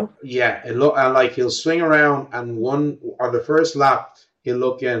inside as well. Yeah, like he'll swing around, and on the first lap he'll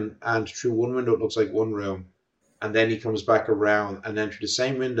look in, and through one window it looks like one room, and then he comes back around, and then through the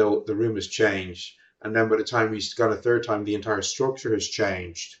same window the room has changed, and then by the time he's gone a third time, the entire structure has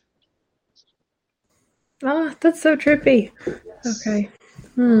changed. Oh, that's so trippy. Okay.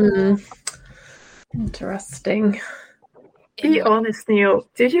 Interesting. Be honest, Neil.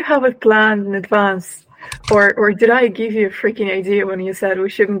 Did you have it planned in advance? Or did I give you a freaking idea when you said we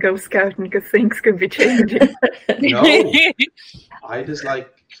shouldn't go scouting because things could be changing? No. I just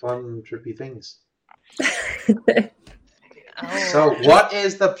like fun, trippy things. So what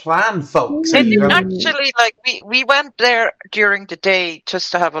is the plan, folks? Actually, like we went there during the day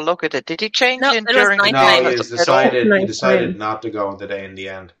just to have a look at it. Did he change in during the day? No, he decided not to go on the day in the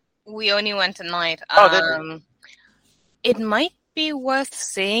end. We only went at night. Oh, it might be worth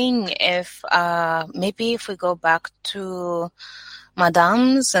seeing if maybe if we go back to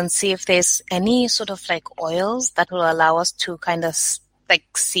Madame's and see if there's any sort of like oils that will allow us to kind of like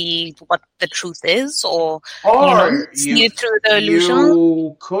see what the truth is, or see it through the illusion?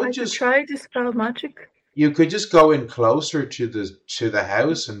 You could I just try to spell magic. You could just go in closer to the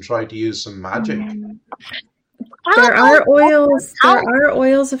house and try to use some magic. There are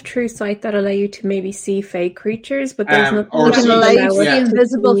oils of true sight that allow you to maybe see fake creatures, but there's nothing or You can see- allow yeah. you to see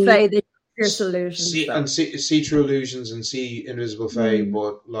invisible see- fae that pierce illusions. See through illusions and see invisible fae,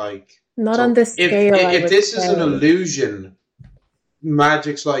 but like Not on this scale. If this is an illusion,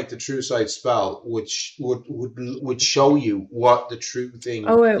 magic's like the true sight spell, which would show you what the true thing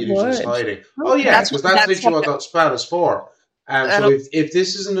is hiding. Oh yeah, because that's literally what that spell is for. So if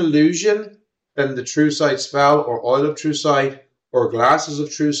this is an illusion, then the true sight spell, or oil of true sight, or glasses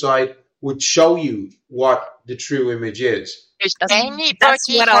of true sight would show you what the true image is. That's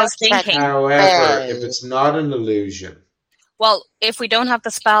what I was thinking. However, if it's not an illusion, well, if we don't have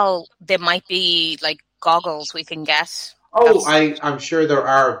the spell, there might be like goggles we can get. I'm sure there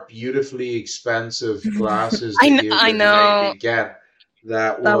are beautifully expensive glasses that you can maybe get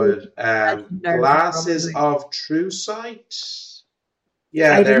that would glasses of true sight.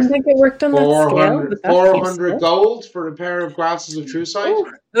 Yeah, I didn't think it worked on that scale. But 400 gold for a pair of glasses of true sight.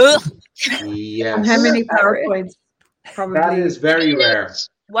 Yes. And how many PowerPoints? Probably. That is very rare.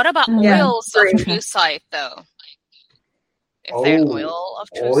 What about oils of true sight, though? If they're oil of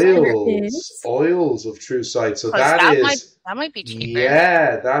true sight. Oils of true sight. So that might be cheaper.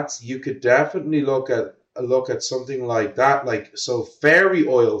 Yeah, you could definitely look at something like that. Like fairy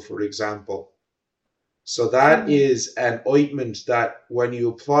oil, for example. So that is an ointment that when you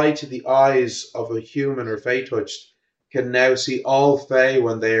apply to the eyes of a human or fae touched, can now see all fae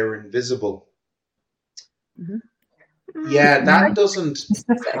when they are invisible. Mm-hmm. Yeah, that doesn't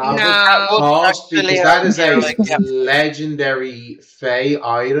have a cost because that is a legendary fae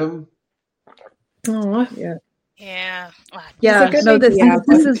item. Oh, yeah. No,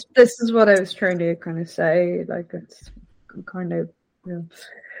 this is what I was trying to kind of say. Like it's kind of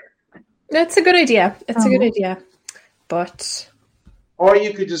It's a good idea. It's a good idea, but or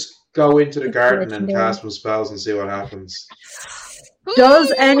you could just go into the garden and cast some spells and see what happens.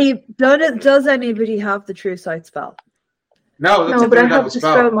 Does anybody have the true sight spell? No, that's a but I third have level the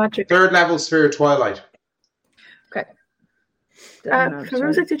spell. spell magic. Third level sphere of twilight. Okay.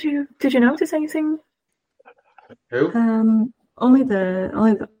 Fairouz, did you notice anything? Who?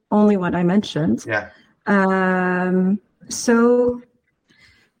 Only what I mentioned. Yeah. So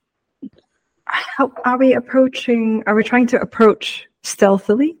how are we approaching? Are we trying to approach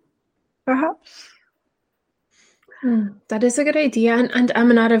stealthily, perhaps? That is a good idea. And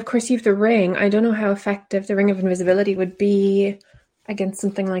Aminata, of course, you have the ring. I don't know how effective the ring of invisibility would be against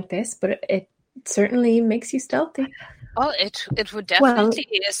something like this, but it certainly makes you stealthy. Well, it would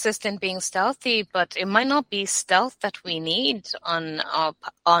definitely assist in being stealthy, but it might not be stealth that we need on our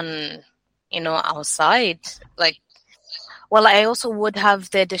side. I also would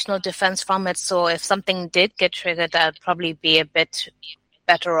have the additional defense from it, so if something did get triggered, I'd probably be a bit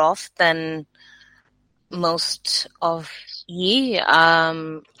better off than most of ye.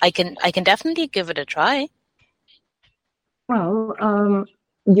 I can definitely give it a try. Well,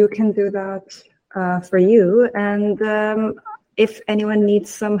 you can do that for you, and if anyone needs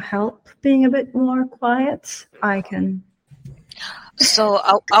some help being a bit more quiet, I can. So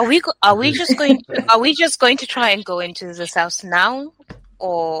are we just going to try and go into this house now,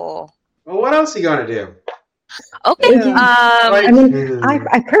 or? Well, what else are you gonna do? Okay.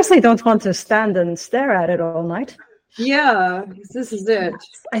 I personally don't want to stand and stare at it all night. Yeah, this is it.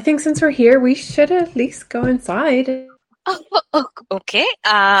 I think since we're here, we should at least go inside. Okay.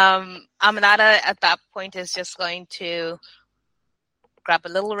 Aminata at that point is just going to grab a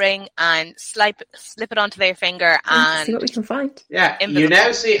little ring and slip it onto their finger and see what we can find. Yeah, you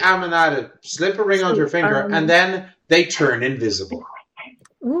now see Aminata slip a ring onto her finger, and then they turn invisible.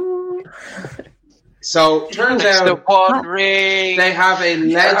 Ooh. So turns out the one ring. They have a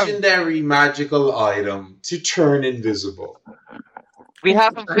legendary magical item to turn invisible. We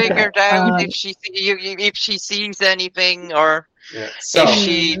haven't figured out if she sees anything or if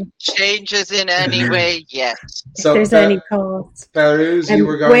she changes in any way yet. So if there's any cause. Fairouz, you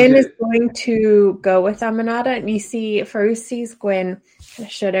were going Gwen is going to go with Aminata, and you see Fairouz sees Gwen kind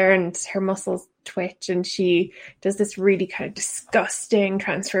of shudder and her muscles twitch, and she does this really kind of disgusting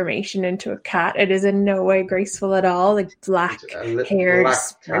transformation into a cat. It is in no way graceful at all. Like black hair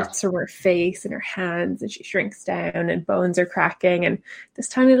spurts from her face and her hands, and she shrinks down and bones are cracking, and this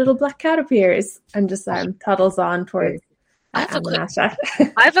tiny little black cat appears and just toddles on towards I have a quick Aminata.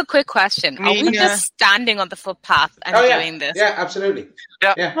 I have a quick question. Are we Mina. just standing on the footpath and doing this? Yeah, absolutely.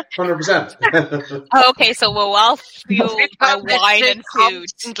 Yeah. Yeah, 100%. Okay, so we're well fueled by wine and food.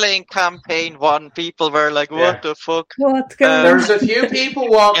 Constantly in campaign 1, people were like, "What the fuck?" What's going on? There's a few people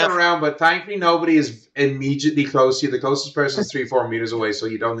walking Yeah. around, but thankfully nobody is immediately close to you. The closest person is 3-4 meters away, so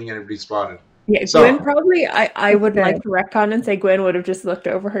you don't think anybody's spotted. Yeah, So- Gwen probably. I would Okay. like to retcon and say Gwen would have just looked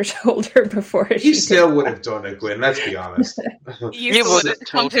over her shoulder before You she still would have done it, Gwyn, let's be honest. You would have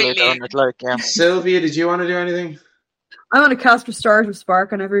totally done it, like, yeah. Sylvia, did you want to do anything? I want to cast Restorative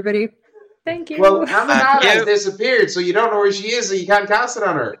Spark on everybody. Thank you. Well, Aminata you. has disappeared, so you don't know where she is, so you can't cast it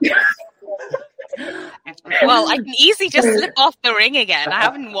on her. Well, I can easily just slip off the ring again. I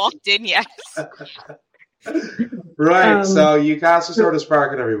haven't walked in yet. Right, so you cast a sort of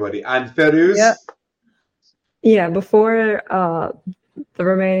spark on everybody. And Fairouz? Yeah. Yeah, before the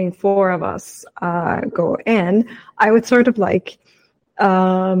remaining 4 of us go in, I would sort of like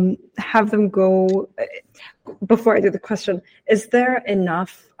have them go. Before I do the question, is there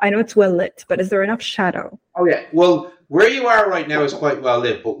enough? I know it's well lit, but is there enough shadow? Oh, yeah. Well, where you are right now is quite well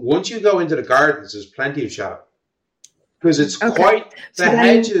lit, but once you go into the gardens, there's plenty of shadow. Because it's quite the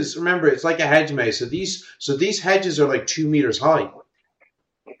hedges. Remember, it's like a hedge maze. So these hedges are like 2 meters high.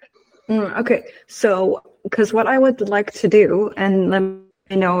 Okay, so because what I would like to do, and let me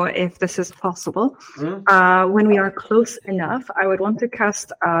know if this is possible, when we are close enough, I would want to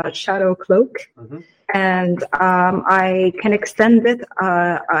cast a shadow cloak, and I can extend it,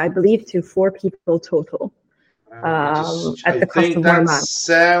 I believe, to 4 people total. At the cost of 1 that man.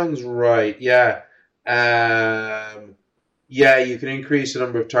 sounds right. Yeah. Yeah, you can increase the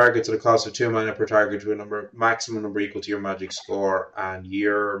number of targets at a cost of 2 mana per target to a maximum number equal to your magic score, and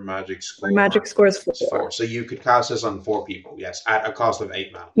your magic score. My magic score is 4. is 4. So you could cast this on 4 people, yes, at a cost of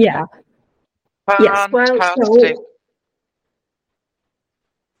 8 mana. Yeah. Yes. Well, Fantastic.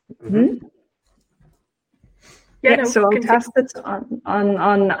 So I'll cast it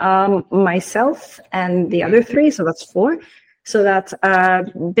on myself and the other 3, so that's 4. So that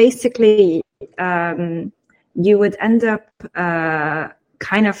basically you would end up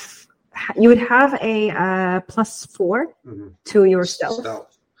you would have a +4 to your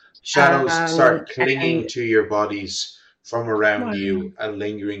stealth. Shadows start clinging to your bodies from around you and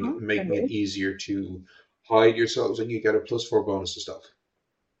lingering, making it easier to hide yourselves, and you get a +4 bonus to stealth.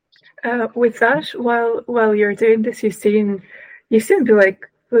 With that, while you're doing this, you seem to be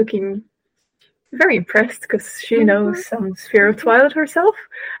like looking very impressed because she knows some Sphere of Twilight herself,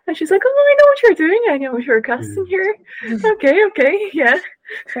 and she's like, "Oh, I know what you're doing. I know what you're casting here. Okay, yeah,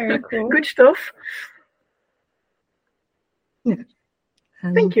 Very cool. Good stuff. Yeah.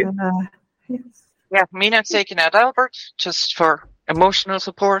 And, Thank you. Yes. Yeah, Mina's taking out Albert just for emotional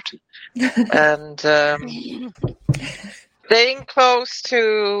support, and staying close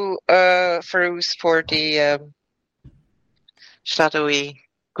to Fairouz for the shadowy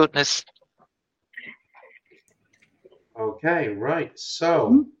goodness. Okay, right.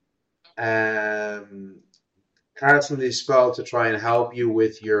 So, casting this spell to try and help you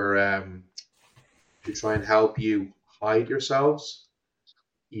with your to try and help you hide yourselves.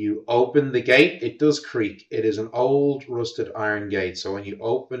 You open the gate. It does creak. It is an old rusted iron gate. So when you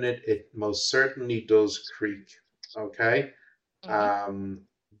open it, it most certainly does creak. Okay,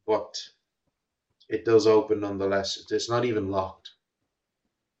 but it does open nonetheless. It's not even locked.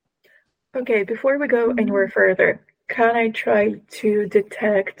 Okay, before we go anywhere further, can I try to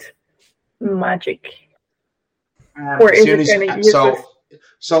detect magic? Or is it kind of useless?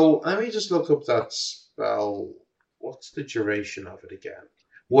 So let me just look up that spell. What's the duration of it again?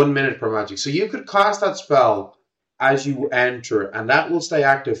 1 minute per magic. So you could cast that spell as you enter, and that will stay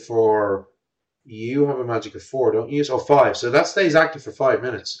active for. You have a magic of 4, don't you? So 5. So that stays active for 5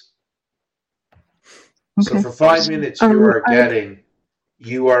 minutes. Okay. So for 5 minutes,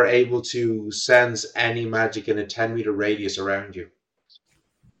 you are able to sense any magic in a 10-meter radius around you.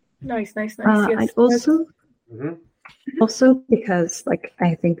 Nice. Yes. I'd also because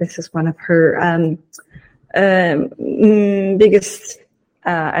I think this is one of her biggest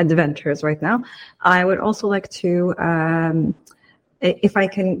adventures right now. I would also like to, if I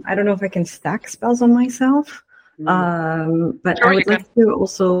can, I don't know if I can stack spells on myself, but Sure,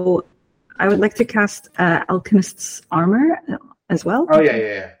 I would like to cast Alchemist's Armor as well. Oh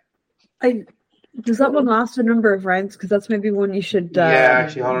yeah. Does that one last a number of rounds? Because that's maybe one you should.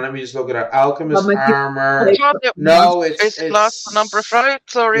 Actually, hold on. Let me just look at it. Alchemist Armor. No, it's last number of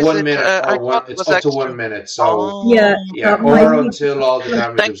rounds, or is 1 minute. It's up to 1 minute. So or until all the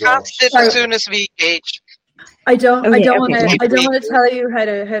damage then is cast it as soon as we engage. I don't Okay, want okay. to tell you how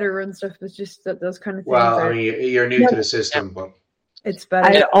to run stuff. It's just that those kind of things. Well, are, I mean, you're new to the system, but it's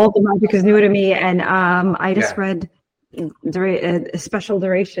better. All the magic is new to me, and I just Yeah. read a special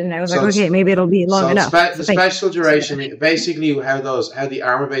duration. And I was So like, okay, maybe it'll be long enough. The special duration, basically, how the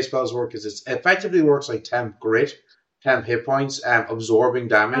armor-based spells work is it effectively works like temp grit, temp hit points, absorbing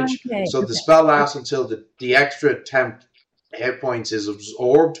damage. Okay, So the spell lasts until the extra temp hit points is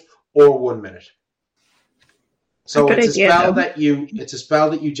absorbed, or 1 minute. So Good it's a idea, spell though. that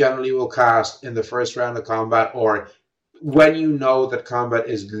you generally will cast in the first round of combat, or when you know that combat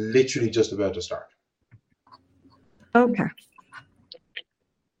is literally just about to start. Okay.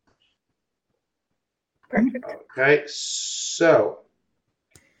 Perfect. Okay, so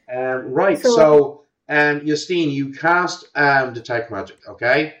right, so Justine, you cast detect magic.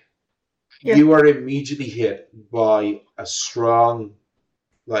 Okay, Yeah. you are immediately hit by a strong,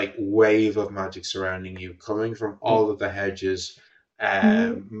 wave of magic surrounding you, coming from all of the hedges.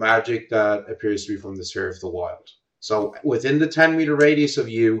 Magic that appears to be from the sphere of the wild. So within the 10-meter radius of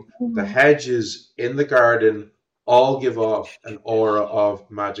you, the hedges in the garden all give off an aura of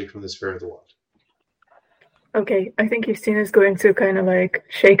magic from the sphere of the wild. Okay, I think Justina's going to kind of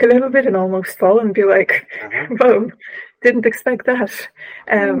shake a little bit and almost fall and be like, whoa, didn't expect that.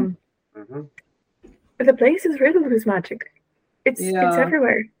 The place is riddled with magic. It's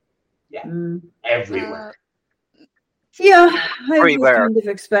everywhere. Yeah, everywhere. Yeah, I was Everywhere. kind of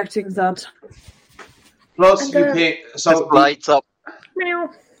expecting that. Plus, you pick lights up.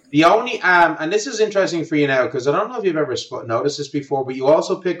 the only and this is interesting for you now because I don't know if you've ever noticed this before, but you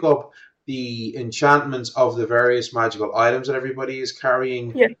also pick up the enchantments of the various magical items that everybody is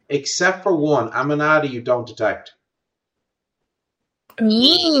carrying, except for one, Aminata, you don't detect.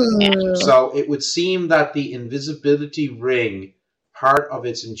 Ooh. So it would seem that the invisibility ring, part of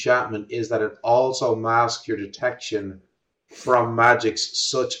its enchantment is that it also masks your detection from magics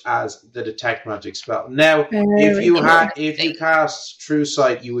such as the detect magic spell. Now, if you cast True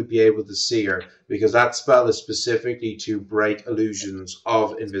Sight, you would be able to see her because that spell is specifically to break illusions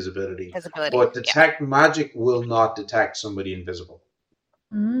of invisibility. But detect magic will not detect somebody invisible.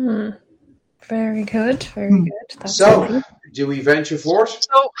 Very good. Very good. That's So, good. do we venture forth?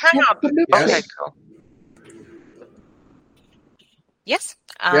 So, hang on. Yes. Okay, cool. Yes.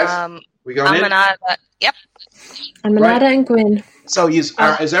 Yes. We going in? Aminata. Yep. Aminata and Gwyn. So, is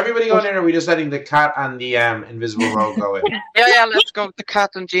everybody going in, or are we just letting the cat and the invisible rogue go in? Yeah, let's go with the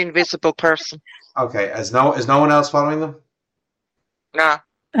cat and the invisible person. Okay. Is no one else following them? Nah.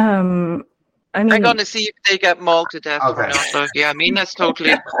 I mean, I'm going to see if they get mauled to death or Okay. not. So, yeah, Mina's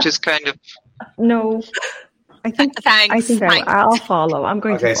totally just kind of... no. I think Thanks. I'll follow. I'm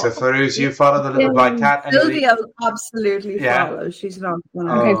going Okay, to so follow. Fairouz, you follow the little black cat. Sylvia will absolutely Yeah. follow. She's not going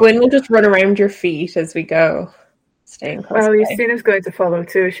Okay, Gwyn will just run around your feet as we go. Staying close. Well, by. Justina's going to follow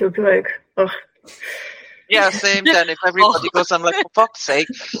too. She'll be like, oh. Yeah, same then. If everybody goes, I'm like, for fuck's sake.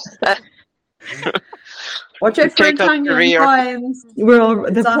 Watch out for Take up the entangling rear. vines.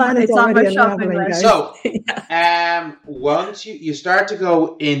 The plan is it's on my already shopping unraveling, list. guys. So, once you start to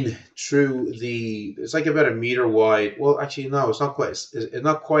go in through it's like about a meter wide. Well, actually, no, it's not quite. It's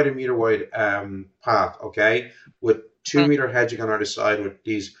not quite a meter wide path. Okay, with 2 meter hedging on either side, with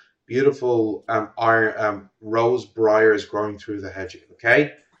these beautiful rose briars growing through the hedging.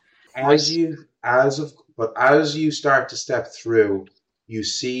 Okay, as you start to step through, you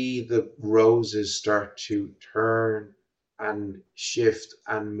see the roses start to turn and shift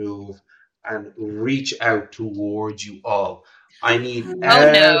and move and reach out towards you all. I need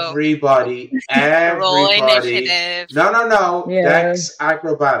everybody. Roll initiative. No. Yeah. Dex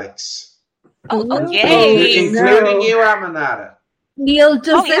acrobatics. Yay. Including you, Aminata. Neil,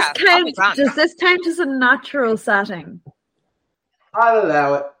 does this I'll count? be grand. Does this count as a natural setting? I'll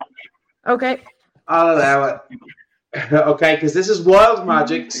allow it. Okay. I'll allow it. Okay, because this is wild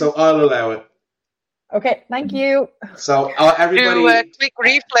magic, so I'll allow it. Okay, thank you. So everybody, Do quick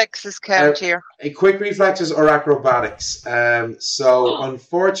reflexes count here? Quick reflexes or acrobatics. So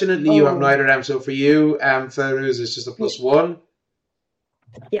unfortunately, you have neither of them. So for you, Fairouz, it's just a +1.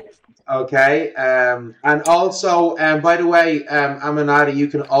 Yes. Okay. And also, by the way, Aminata, you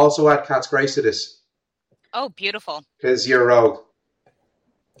can also add Cat's Grace to this Oh, beautiful. because you're a rogue.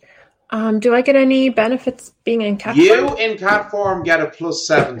 Do I get any benefits being in cat You form? in cat form get a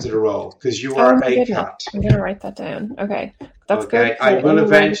 +7 to the roll because you are my a goodness. cat. I'm going to write that down. Okay. That's Okay, good. I will only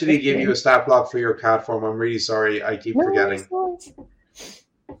eventually rolled give you a stat block for your cat form. I'm really sorry, I keep forgetting. Nice.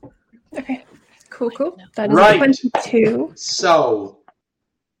 Okay. Cool. That is Right. 22. So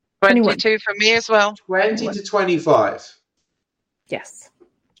 22 for me as well. 20 to 25. Yes.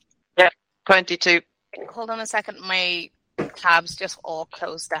 22. Hold on a second. My tabs just all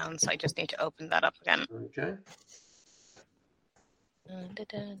closed down, so I just need to open that up again. Okay.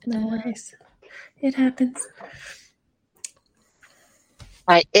 No worries. It happens.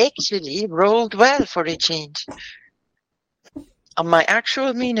 I actually rolled well for a change. On my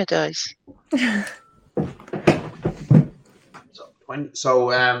actual Mina dice. So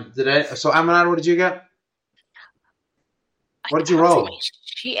Aminata, what did you get? What did you roll? I can't see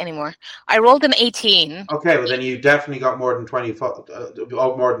my sheet anymore. I rolled an 18. Okay, well then you definitely got more than 20,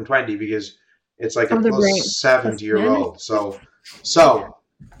 more than 20 because it's like a plus 7 to your roll. So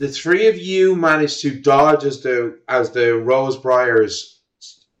the three of you managed to dodge as the rose briars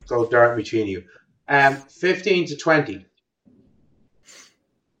go dart between you. 15 to 20.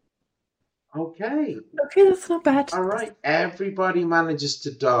 Okay. Okay, that's not bad. All right. Everybody manages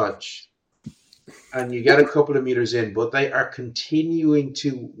to dodge. And you get a couple of meters in, but they are continuing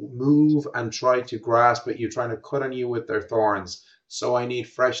to move and try to grasp at you, trying to cut on you with their thorns. So I need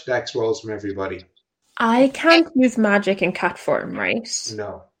fresh dex rolls from everybody. I can't use magic in cat form, right?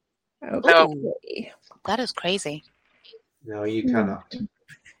 No. Okay. That is crazy. No, you cannot.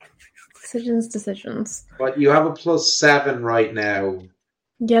 Decisions. But you have a plus 7 right now.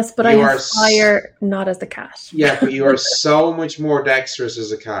 Yes, but I have fire, not as the cat. Yeah, but you are so much more dexterous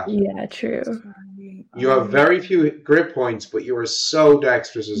as a cat. Yeah, true. You have very few grip points, but you are so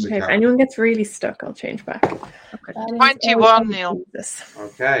dexterous as a cat. If anyone gets really stuck, I'll change back. Okay. 21, Neil.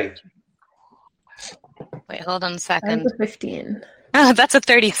 Okay. Wait, hold on a second. That's a 15. That's a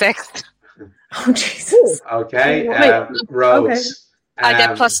 36. Oh, Jesus. Okay, Rose. Okay. I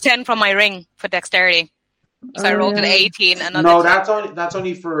get plus 10 from my ring for dexterity. So I rolled an 18. No, that's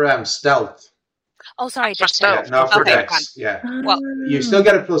only for stealth. Oh, sorry. For stealth. Yeah, not for dex. Yeah. Well, you still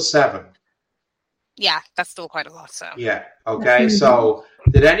get a plus 7. Yeah, that's still quite a lot. So. Yeah. Okay. So,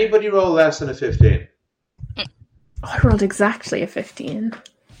 did anybody roll less than a 15? I rolled exactly a 15.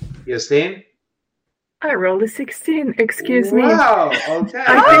 Justine? I rolled a 16. Excuse me. Wow. Okay.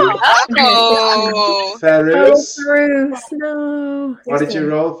 Oh, Fairouz. Fairouz, no. What did you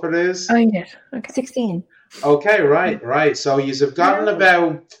roll, Fairouz? I did. Okay. 16. Okay. Right. So you've gotten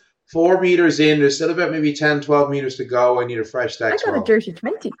about 4 meters in. There's still about maybe 10, 12 meters to go. I need a fresh dex roll. I got a dirty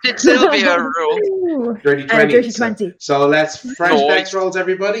 20. Did Sylvia roll? Dirty 20. Dirty 20. So let's fresh dex rolls,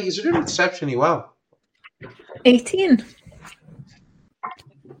 everybody. You're doing exceptionally well. 18.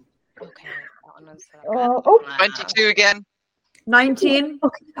 okay. 22 again. 19.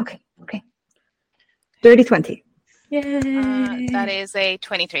 Okay. Dirty 20. Yay. That is a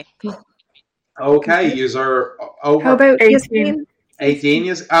 23. Okay, you're over. How about 18? 18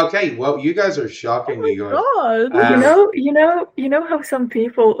 years? Okay, well, you guys are shockingly good. God. You know how some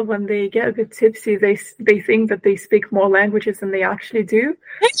people, when they get a bit tipsy, they think that they speak more languages than they actually do.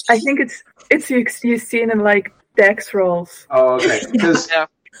 I think it's you've seen in like dex rolls. Oh, okay. Because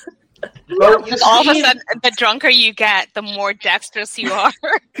All of a sudden, the drunker you get, the more dexterous you are.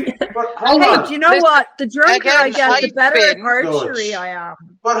 But hold Hey, on. do you know what? The drunker I get, the better at been archery I am.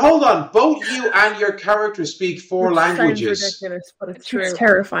 But hold on. Both you and your character speak 4 Which languages. sounds ridiculous, but it's true. It's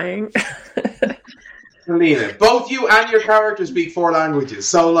terrifying. Helena, both you and your character speak 4 languages.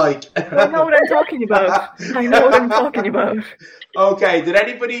 So, like... I know what I'm talking about. Okay, did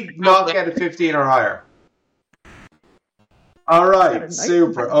anybody not get a 15 or higher? All right,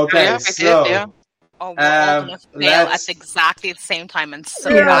 super. Okay, Yeah, so... yeah. Oh, we're all going to fail let's- at exactly the same time and so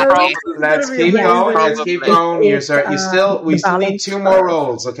Yeah, badly. Let's keep going. Let's keep going. We still need 2 more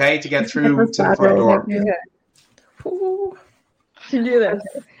rolls, okay, to get through to the front door. Ooh. You do this.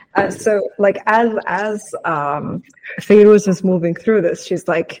 So, like, as Fairouz is moving through this, she's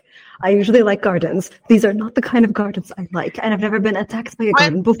like, I usually like gardens. These are not the kind of gardens I like, and I've never been attacked by a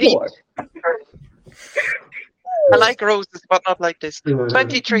garden before. I like roses, but not like this.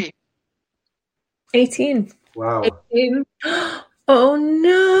 23. 18. Wow. 18. Oh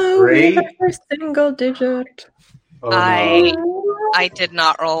no! 3. We're single digit. Oh, no. I did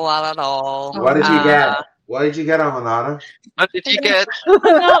not roll well at all. What did you get? What did you get, Aminata? What did you get?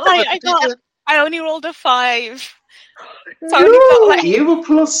 I only rolled a 5. So I only got like You have a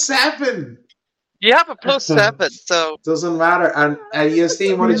plus 7. You have a plus 7, so Doesn't matter. And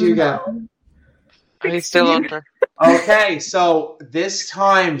Justine, what did you get? he's still under. Okay, so this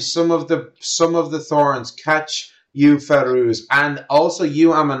time some of the thorns catch you, Fairouz, and also you,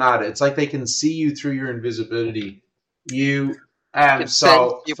 Aminata. It's like they can see you through your invisibility. You,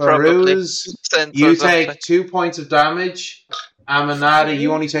 so Fairouz, you take 2 points of damage. Aminata,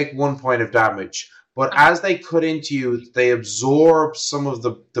 you only take 1 point of damage. But as they cut into you, they absorb some of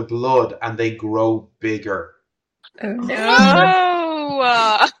the blood and they grow bigger. Oh no!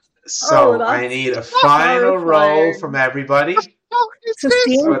 no. So that's I need a final roll horrifying. from everybody. So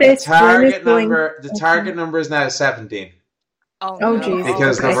seeing So this, Gwen is going. the target number is now 17 Oh, Oh, no. geez.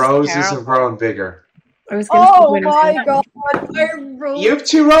 because the Okay. roses have grown bigger. I was going to say Oh Gwen was my gonna- god! I rolled. You have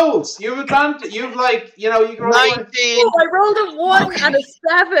 2 rolls. You have advantage. You have you can roll 19. I rolled a 1 and a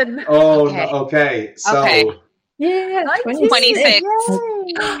 7. Oh, Okay. no, okay. So Okay. Yeah, 26.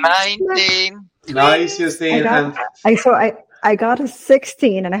 19. nice, Justine. I got a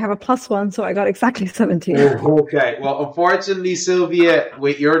 16 and I have a +1, so I got exactly 17. Okay. Well, unfortunately, Sylvia,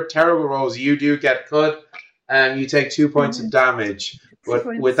 with your terrible rolls, you do get cut, and you take 2 points of damage. But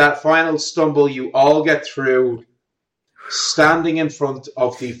with that final stumble, you all get through, standing in front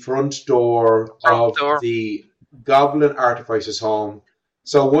of the front door of the Goblin Artificer's home.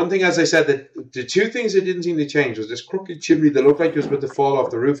 So one thing, as I said, that the 2 things that didn't seem to change was this crooked chimney that looked like it was about to fall off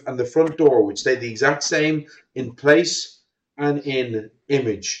the roof, and the front door, which stayed the exact same in place and in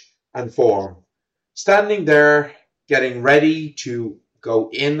image and form. Standing there, getting ready to go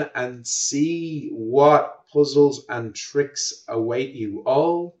in and see what puzzles and tricks await you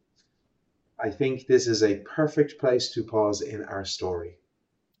all. I think this is a perfect place to pause in our story.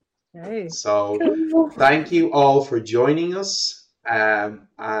 Hey. So thank you all for joining us,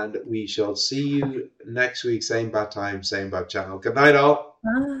 and we shall see you next week, same bad time, same bad channel. Good night all.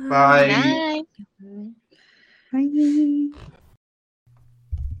 Bye. Night. Bye.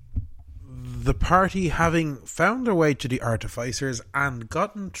 The party, having found their way to the artificers and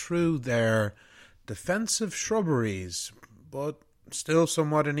gotten through their defensive shrubberies, but still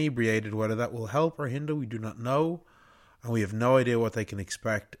somewhat inebriated, whether that will help or hinder, we do not know, and we have no idea what they can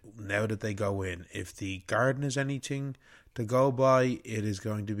expect now that they go in. If the garden is anything to go by, it is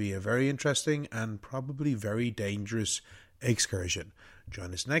going to be a very interesting and probably very dangerous excursion.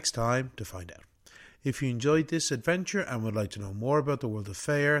 Join us next time to find out. If you enjoyed this adventure and would like to know more about the world of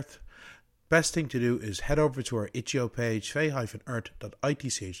Fayearth, best thing to do is head over to our itch.io page,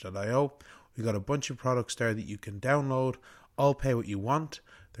 fay-earth.itch.io. We've got a bunch of products there that you can download, all pay what you want.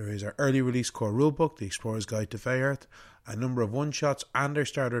 There is our early release core rulebook, The Explorer's Guide to Fayearth, a number of one-shots, and our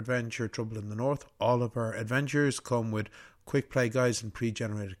starter adventure, Trouble in the North. All of our adventures come with quick play guides and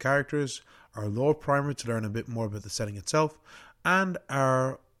pre-generated characters, our lore primer to learn a bit more about the setting itself, and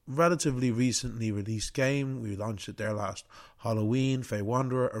our relatively recently released game. We launched it there last Halloween, Fey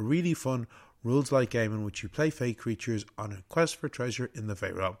Wanderer, a really fun rules-like game in which you play fey creatures on a quest for treasure in the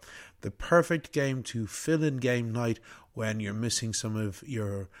Fey realm. The perfect game to fill in game night when you're missing some of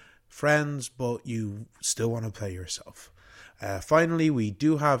your friends but you still want to play yourself. Finally, we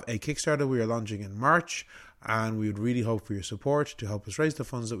do have a Kickstarter we are launching in March, and we would really hope for your support to help us raise the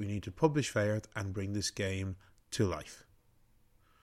funds that we need to publish Fayearth and bring this game to life.